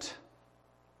Testament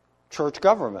church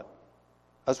government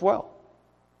as well.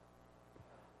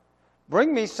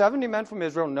 "Bring me 70 men from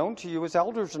Israel known to you as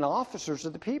elders and officers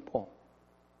of the people."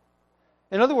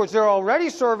 In other words, they're already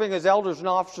serving as elders and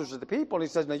officers of the people. And he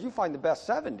says, now you find the best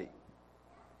 70.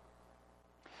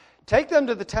 "Take them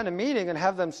to the tent of meeting and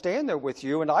have them stand there with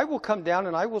you, and I will come down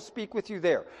and I will speak with you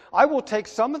there. I will take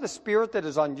some of the spirit that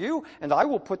is on you, and I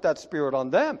will put that spirit on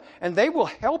them. And they will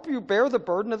help you bear the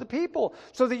burden of the people,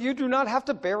 so that you do not have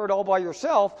to bear it all by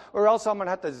yourself, or else I'm going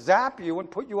to have to zap you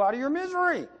and put you out of your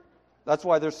misery." That's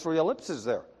why there's 3 ellipses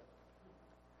there.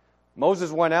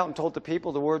 Moses went out and told the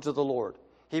people the words of the Lord.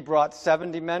 He brought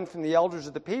 70 men from the elders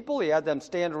of the people. He had them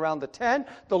stand around the tent.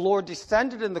 The Lord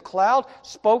descended in the cloud,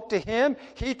 spoke to him.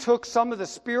 He took some of the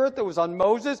spirit that was on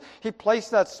Moses. He placed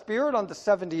that spirit on the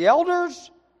 70 elders.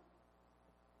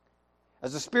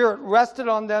 As the spirit rested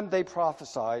on them, they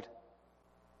prophesied.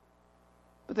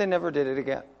 But they never did it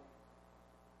again.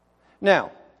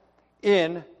 Now,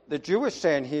 in the Jewish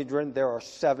Sanhedrin, there are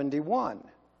 71.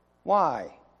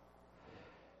 Why?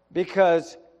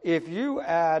 Because if you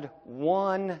add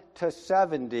 1 to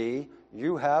 70,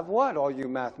 you have what, all you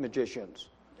math magicians?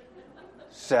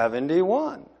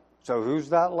 71. So who's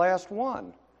that last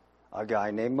one? A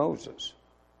guy named Moses.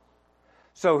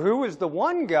 So who is the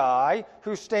one guy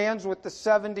who stands with the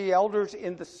 70 elders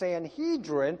in the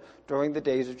Sanhedrin during the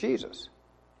days of Jesus?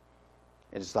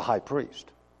 It is the high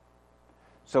priest.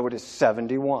 So it is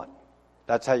 71.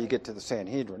 That's how you get to the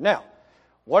Sanhedrin. Now,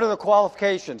 what are the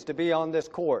qualifications to be on this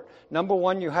court? Number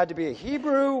 1, you had to be a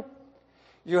Hebrew.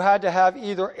 You had to have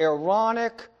either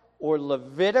Aaronic or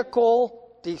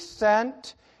Levitical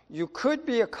descent. You could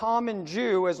be a common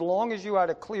Jew as long as you had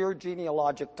a clear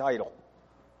genealogic title.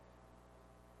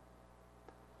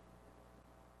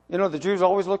 You know, the Jews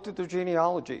always looked at their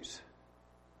genealogies.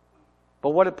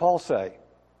 But what did Paul say?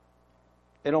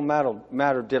 It don't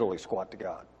matter diddly squat to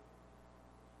God.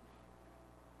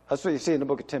 That's what you see in the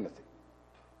book of Timothy.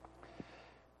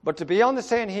 But to be on the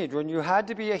Sanhedrin, you had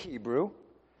to be a Hebrew.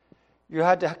 You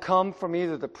had to come from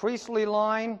either the priestly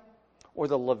line or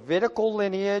the Levitical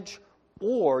lineage,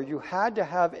 or you had to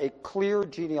have a clear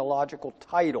genealogical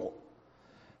title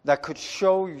that could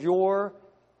show your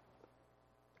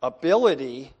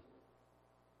ability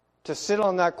to sit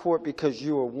on that court because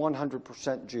you were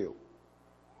 100% Jew.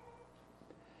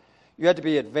 You had to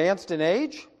be advanced in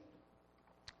age.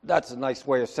 That's a nice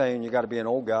way of saying you got to be an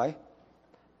old guy.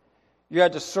 You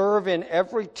had to serve in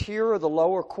every tier of the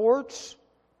lower courts,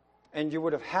 and you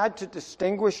would have had to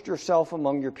distinguish yourself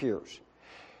among your peers.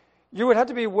 You would have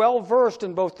to be well versed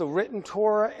in both the written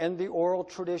Torah and the oral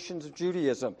traditions of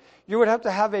Judaism. You would have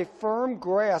to have a firm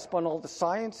grasp on all the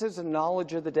sciences and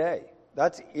knowledge of the day.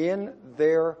 That's in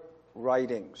their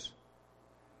writings.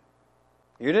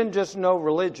 You didn't just know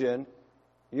religion,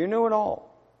 you knew it all.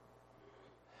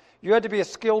 You had to be a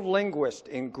skilled linguist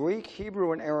in Greek,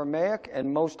 Hebrew, and Aramaic,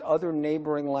 and most other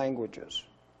neighboring languages.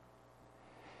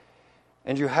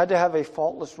 And you had to have a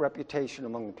faultless reputation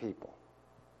among the people.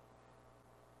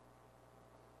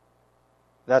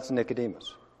 That's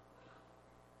Nicodemus.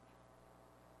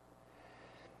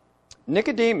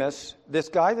 Nicodemus, this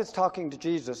guy that's talking to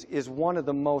Jesus, is one of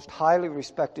the most highly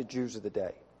respected Jews of the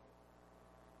day.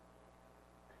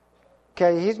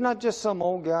 Okay, he's not just some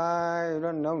old guy who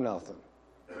doesn't know nothing.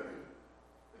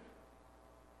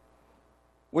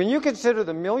 When you consider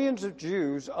the millions of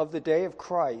Jews of the day of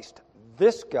Christ,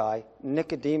 this guy,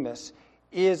 Nicodemus,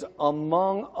 is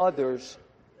among others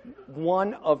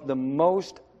one of the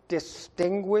most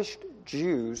distinguished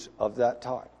Jews of that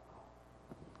time.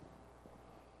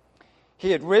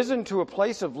 He had risen to a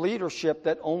place of leadership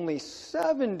that only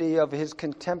 70 of his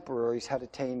contemporaries had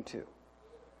attained to.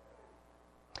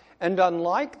 And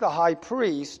unlike the high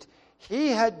priest, he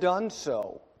had done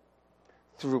so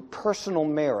through personal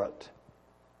merit,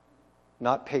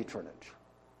 not patronage.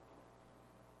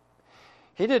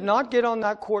 He did not get on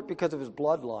that court because of his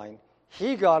bloodline.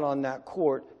 He got on that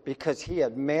court because he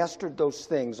had mastered those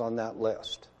things on that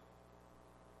list.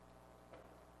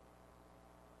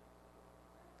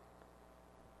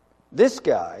 This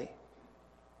guy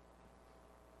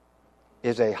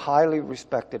is a highly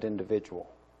respected individual.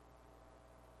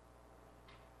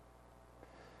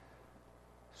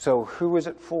 So who is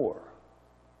it for?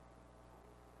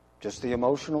 Just the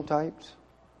emotional types?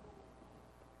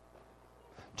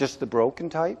 Just the broken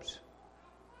types?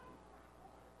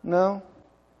 No.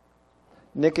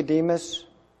 Nicodemus,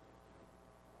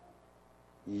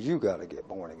 you got to get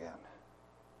born again.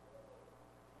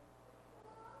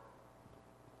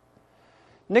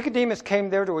 Nicodemus came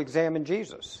there to examine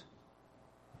Jesus.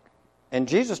 And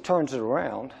Jesus turns it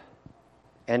around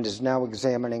and is now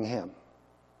examining him.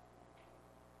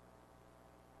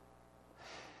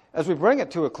 As we bring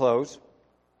it to a close,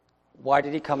 why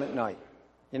did he come at night?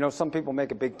 You know, some people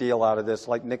make a big deal out of this,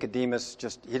 like Nicodemus,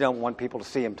 he don't want people to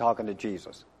see him talking to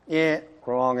Jesus.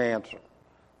 Wrong answer.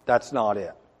 That's not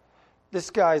it. This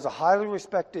guy is a highly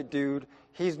respected dude.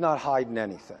 He's not hiding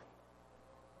anything.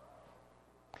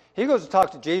 He goes to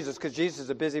talk to Jesus because Jesus is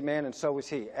a busy man, and so is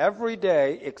he. Every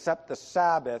day except the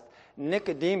Sabbath,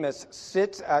 Nicodemus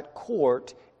sits at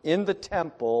court in the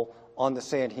temple on the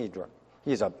Sanhedrin.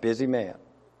 He's a busy man.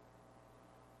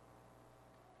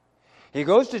 He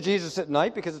goes to Jesus at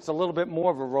night because it's a little bit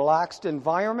more of a relaxed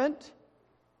environment.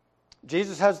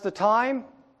 Jesus has the time.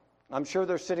 I'm sure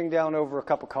they're sitting down over a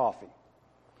cup of coffee.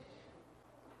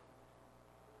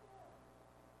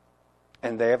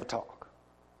 And they have a talk.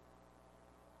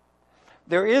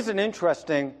 There is an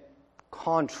interesting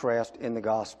contrast in the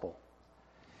gospel.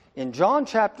 In John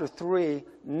chapter 3,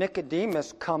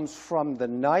 Nicodemus comes from the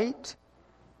night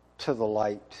to the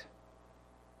light.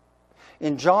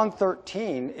 In John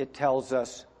 13, it tells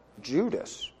us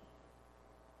Judas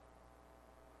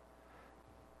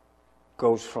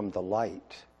goes from the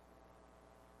light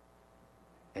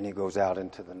and he goes out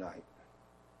into the night.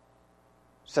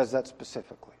 It says that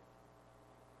specifically.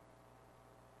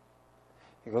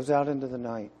 He goes out into the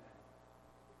night.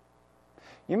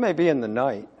 You may be in the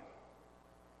night.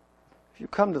 If you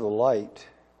come to the light,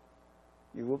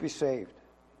 you will be saved.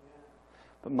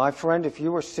 But my friend, if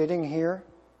you are sitting here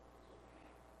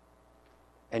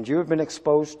and you have been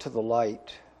exposed to the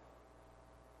light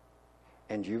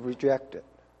and you reject it,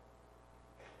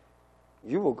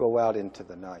 you will go out into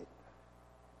the night.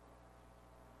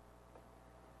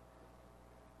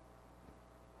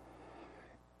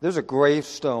 There's a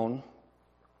gravestone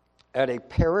at a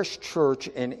parish church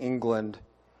in England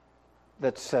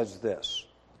that says this.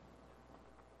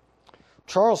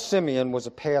 Charles Simeon was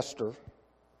a pastor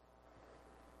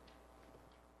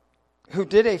who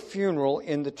did a funeral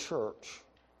in the church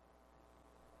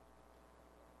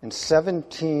in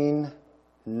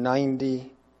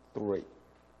 1793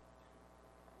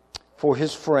 for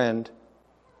his friend,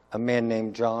 a man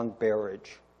named John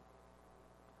Berridge.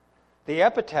 The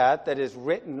epitaph that is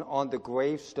written on the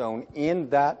gravestone in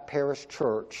that parish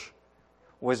church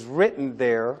was written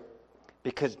there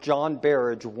because John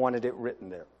Berridge wanted it written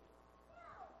there.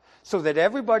 So that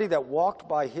everybody that walked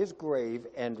by his grave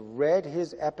and read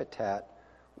his epitaph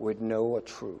would know a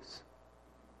truth.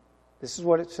 This is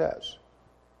what it says.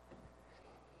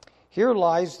 Here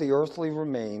lies the earthly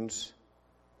remains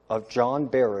of John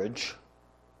Berridge,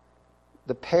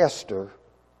 the pastor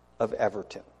of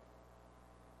Everton.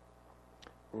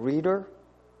 Reader,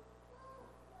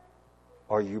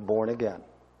 are you born again?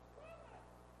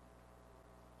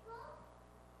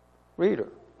 Reader,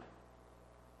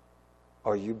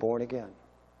 are you born again?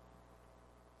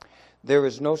 There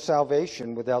is no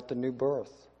salvation without the new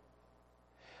birth.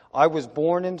 I was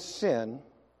born in sin,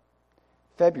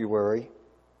 February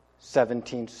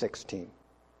 1716.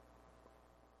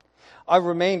 I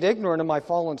remained ignorant of my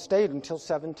fallen state until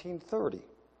 1730.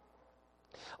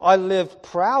 I lived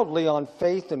proudly on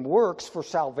faith and works for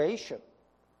salvation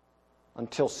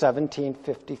until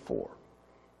 1754.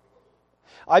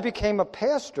 I became a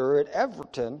pastor at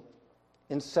Everton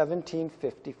in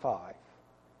 1755.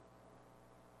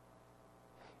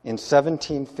 In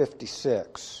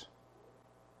 1756,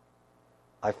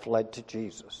 I fled to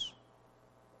Jesus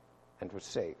and was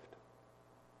saved.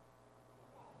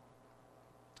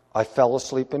 I fell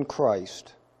asleep in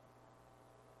Christ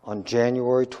on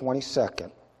January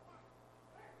 22nd,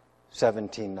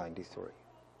 1793.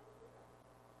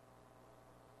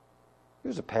 He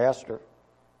was a pastor,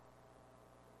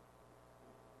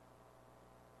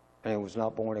 and he was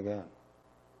not born again.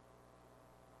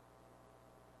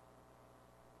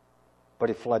 But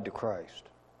he fled to Christ.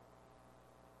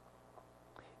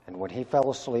 And when he fell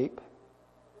asleep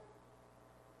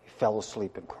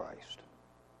in Christ.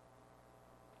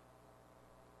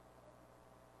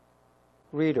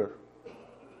 Reader,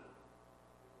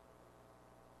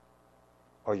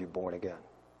 are you born again?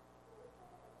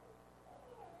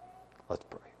 Let's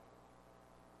pray.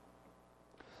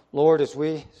 Lord, as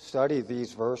we study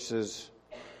these verses,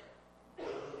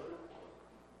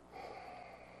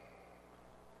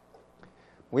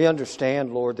 we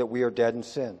understand, Lord, that we are dead in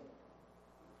sin.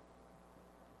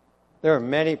 There are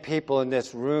many people in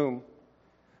this room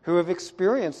who have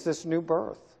experienced this new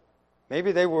birth.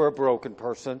 Maybe they were a broken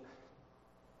person.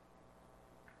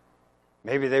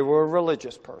 Maybe they were a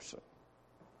religious person.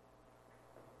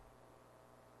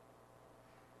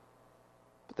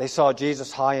 But they saw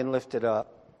Jesus high and lifted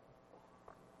up.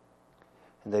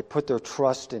 And they put their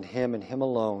trust in Him and Him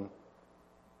alone.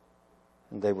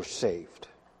 And they were saved.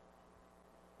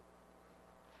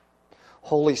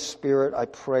 Holy Spirit, I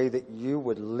pray that you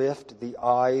would lift the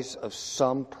eyes of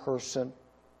some person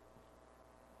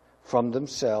from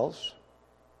themselves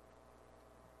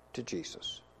to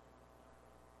Jesus.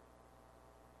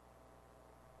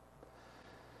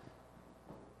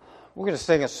 We're going to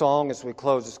sing a song as we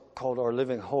close. It's called Our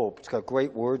Living Hope. It's got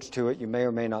great words to it. You may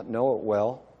or may not know it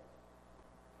well.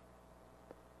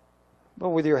 But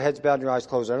with your heads bowed and your eyes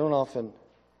closed, I don't often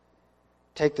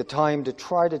take the time to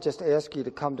try to just ask you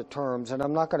to come to terms. And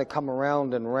I'm not going to come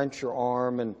around and wrench your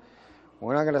arm, and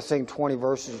we're not going to sing 20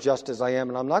 verses just as I am.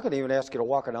 And I'm not going to even ask you to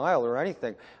walk an aisle or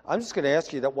anything. I'm just going to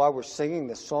ask you that while we're singing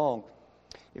this song,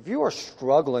 if you are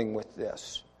struggling with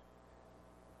this,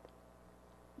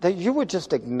 that you would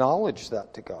just acknowledge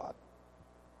that to God.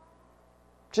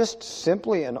 Just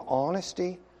simply in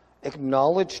honesty,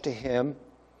 acknowledge to Him,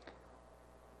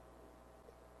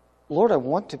 Lord, I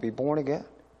want to be born again.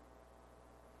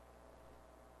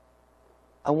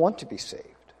 I want to be saved.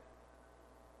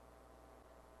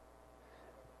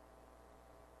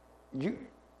 You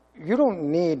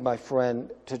don't need, my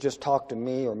friend, to just talk to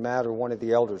me or Matt or one of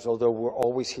the elders, although we're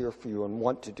always here for you and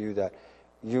want to do that.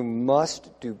 You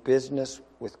must do business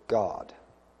with God,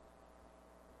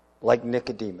 like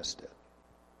Nicodemus did.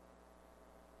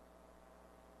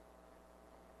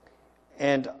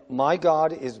 And my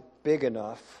God is big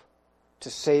enough to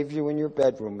save you in your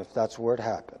bedroom if that's where it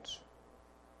happens.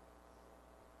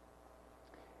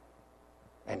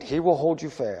 And He will hold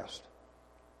you fast.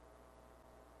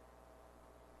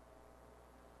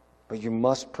 But you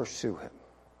must pursue Him.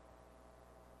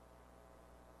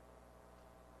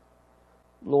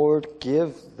 Lord,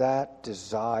 give that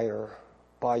desire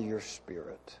by your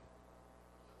Spirit.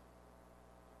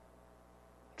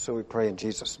 So we pray in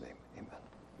Jesus' name. Amen.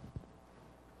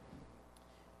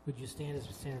 Would you stand as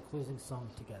we sing our closing song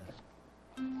together?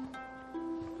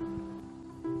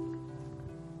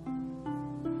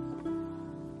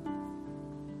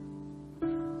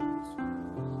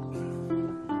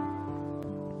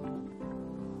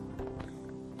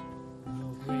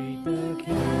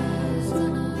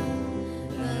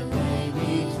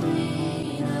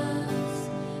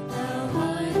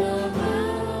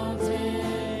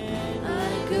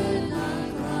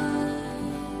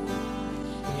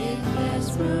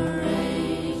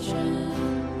 Desperation,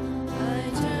 I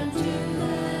turn to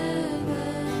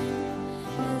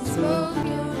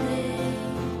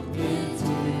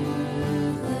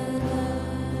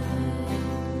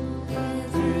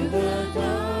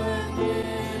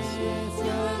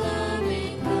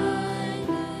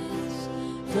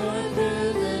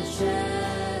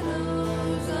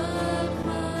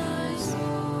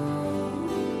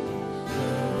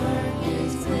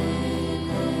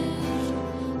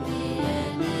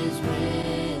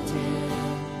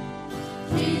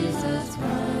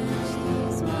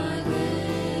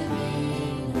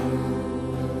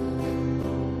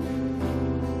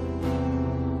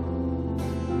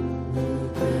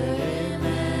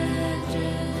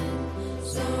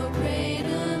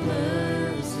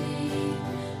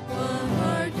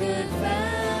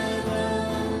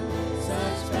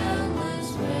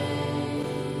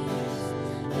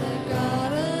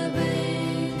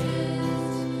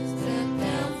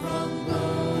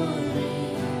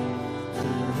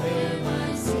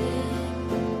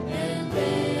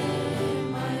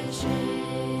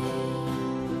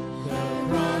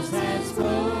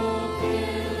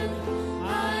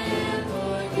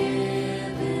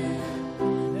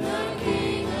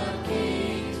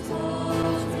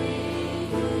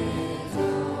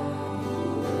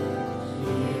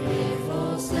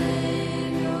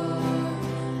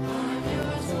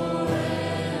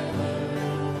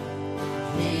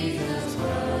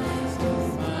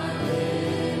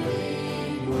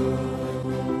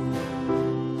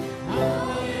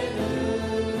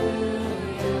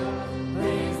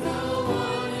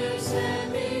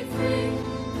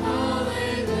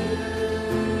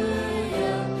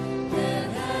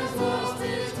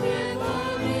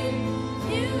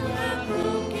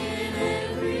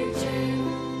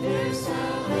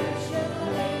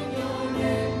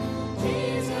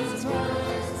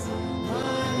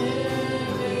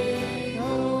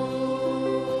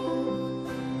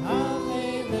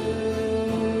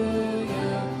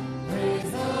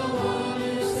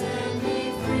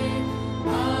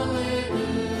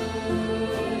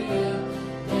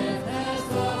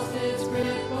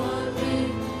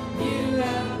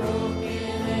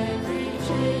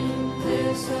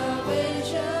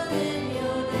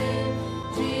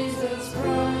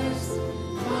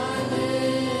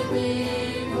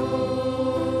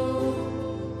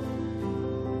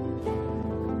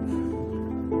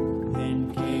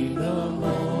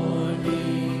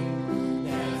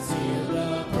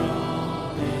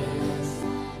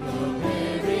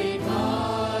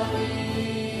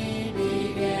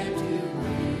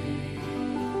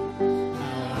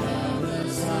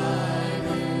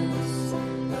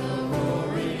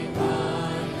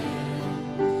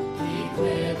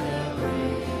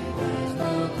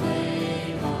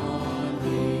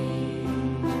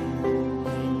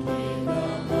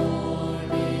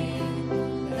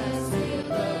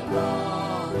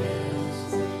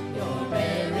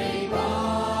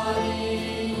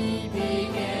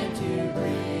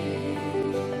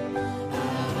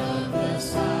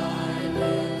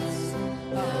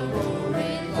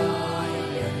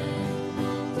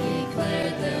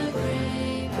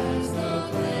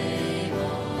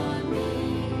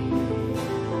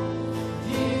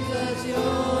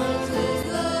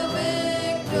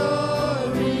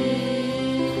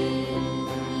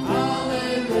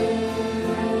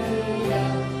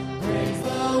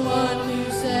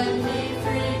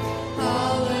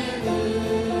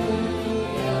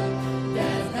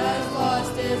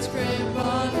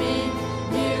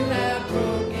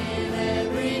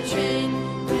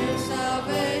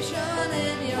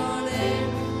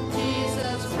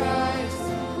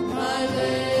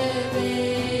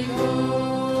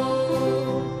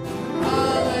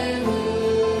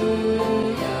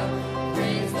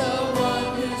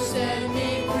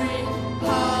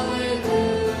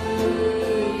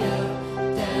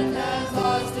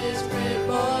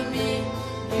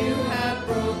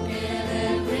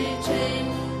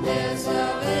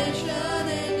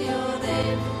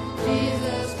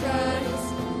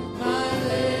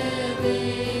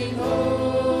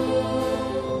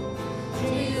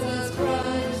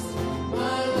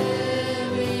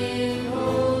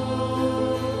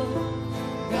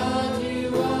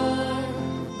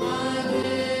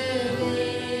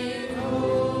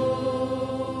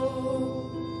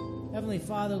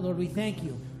Father, Lord, we thank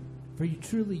you, for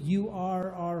you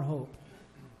are our hope.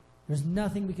 There's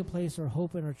nothing we can place our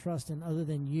hope and our trust in other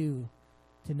than you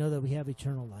to know that we have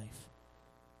eternal life.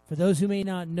 For those who may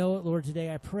not know it, Lord,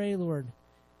 today I pray, Lord,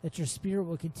 that your Spirit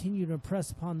will continue to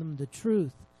impress upon them the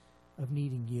truth of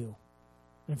needing you.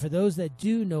 And for those that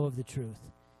do know of the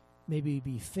truth, may we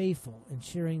be faithful in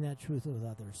sharing that truth with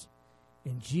others.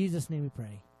 In Jesus' name we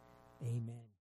pray. Amen.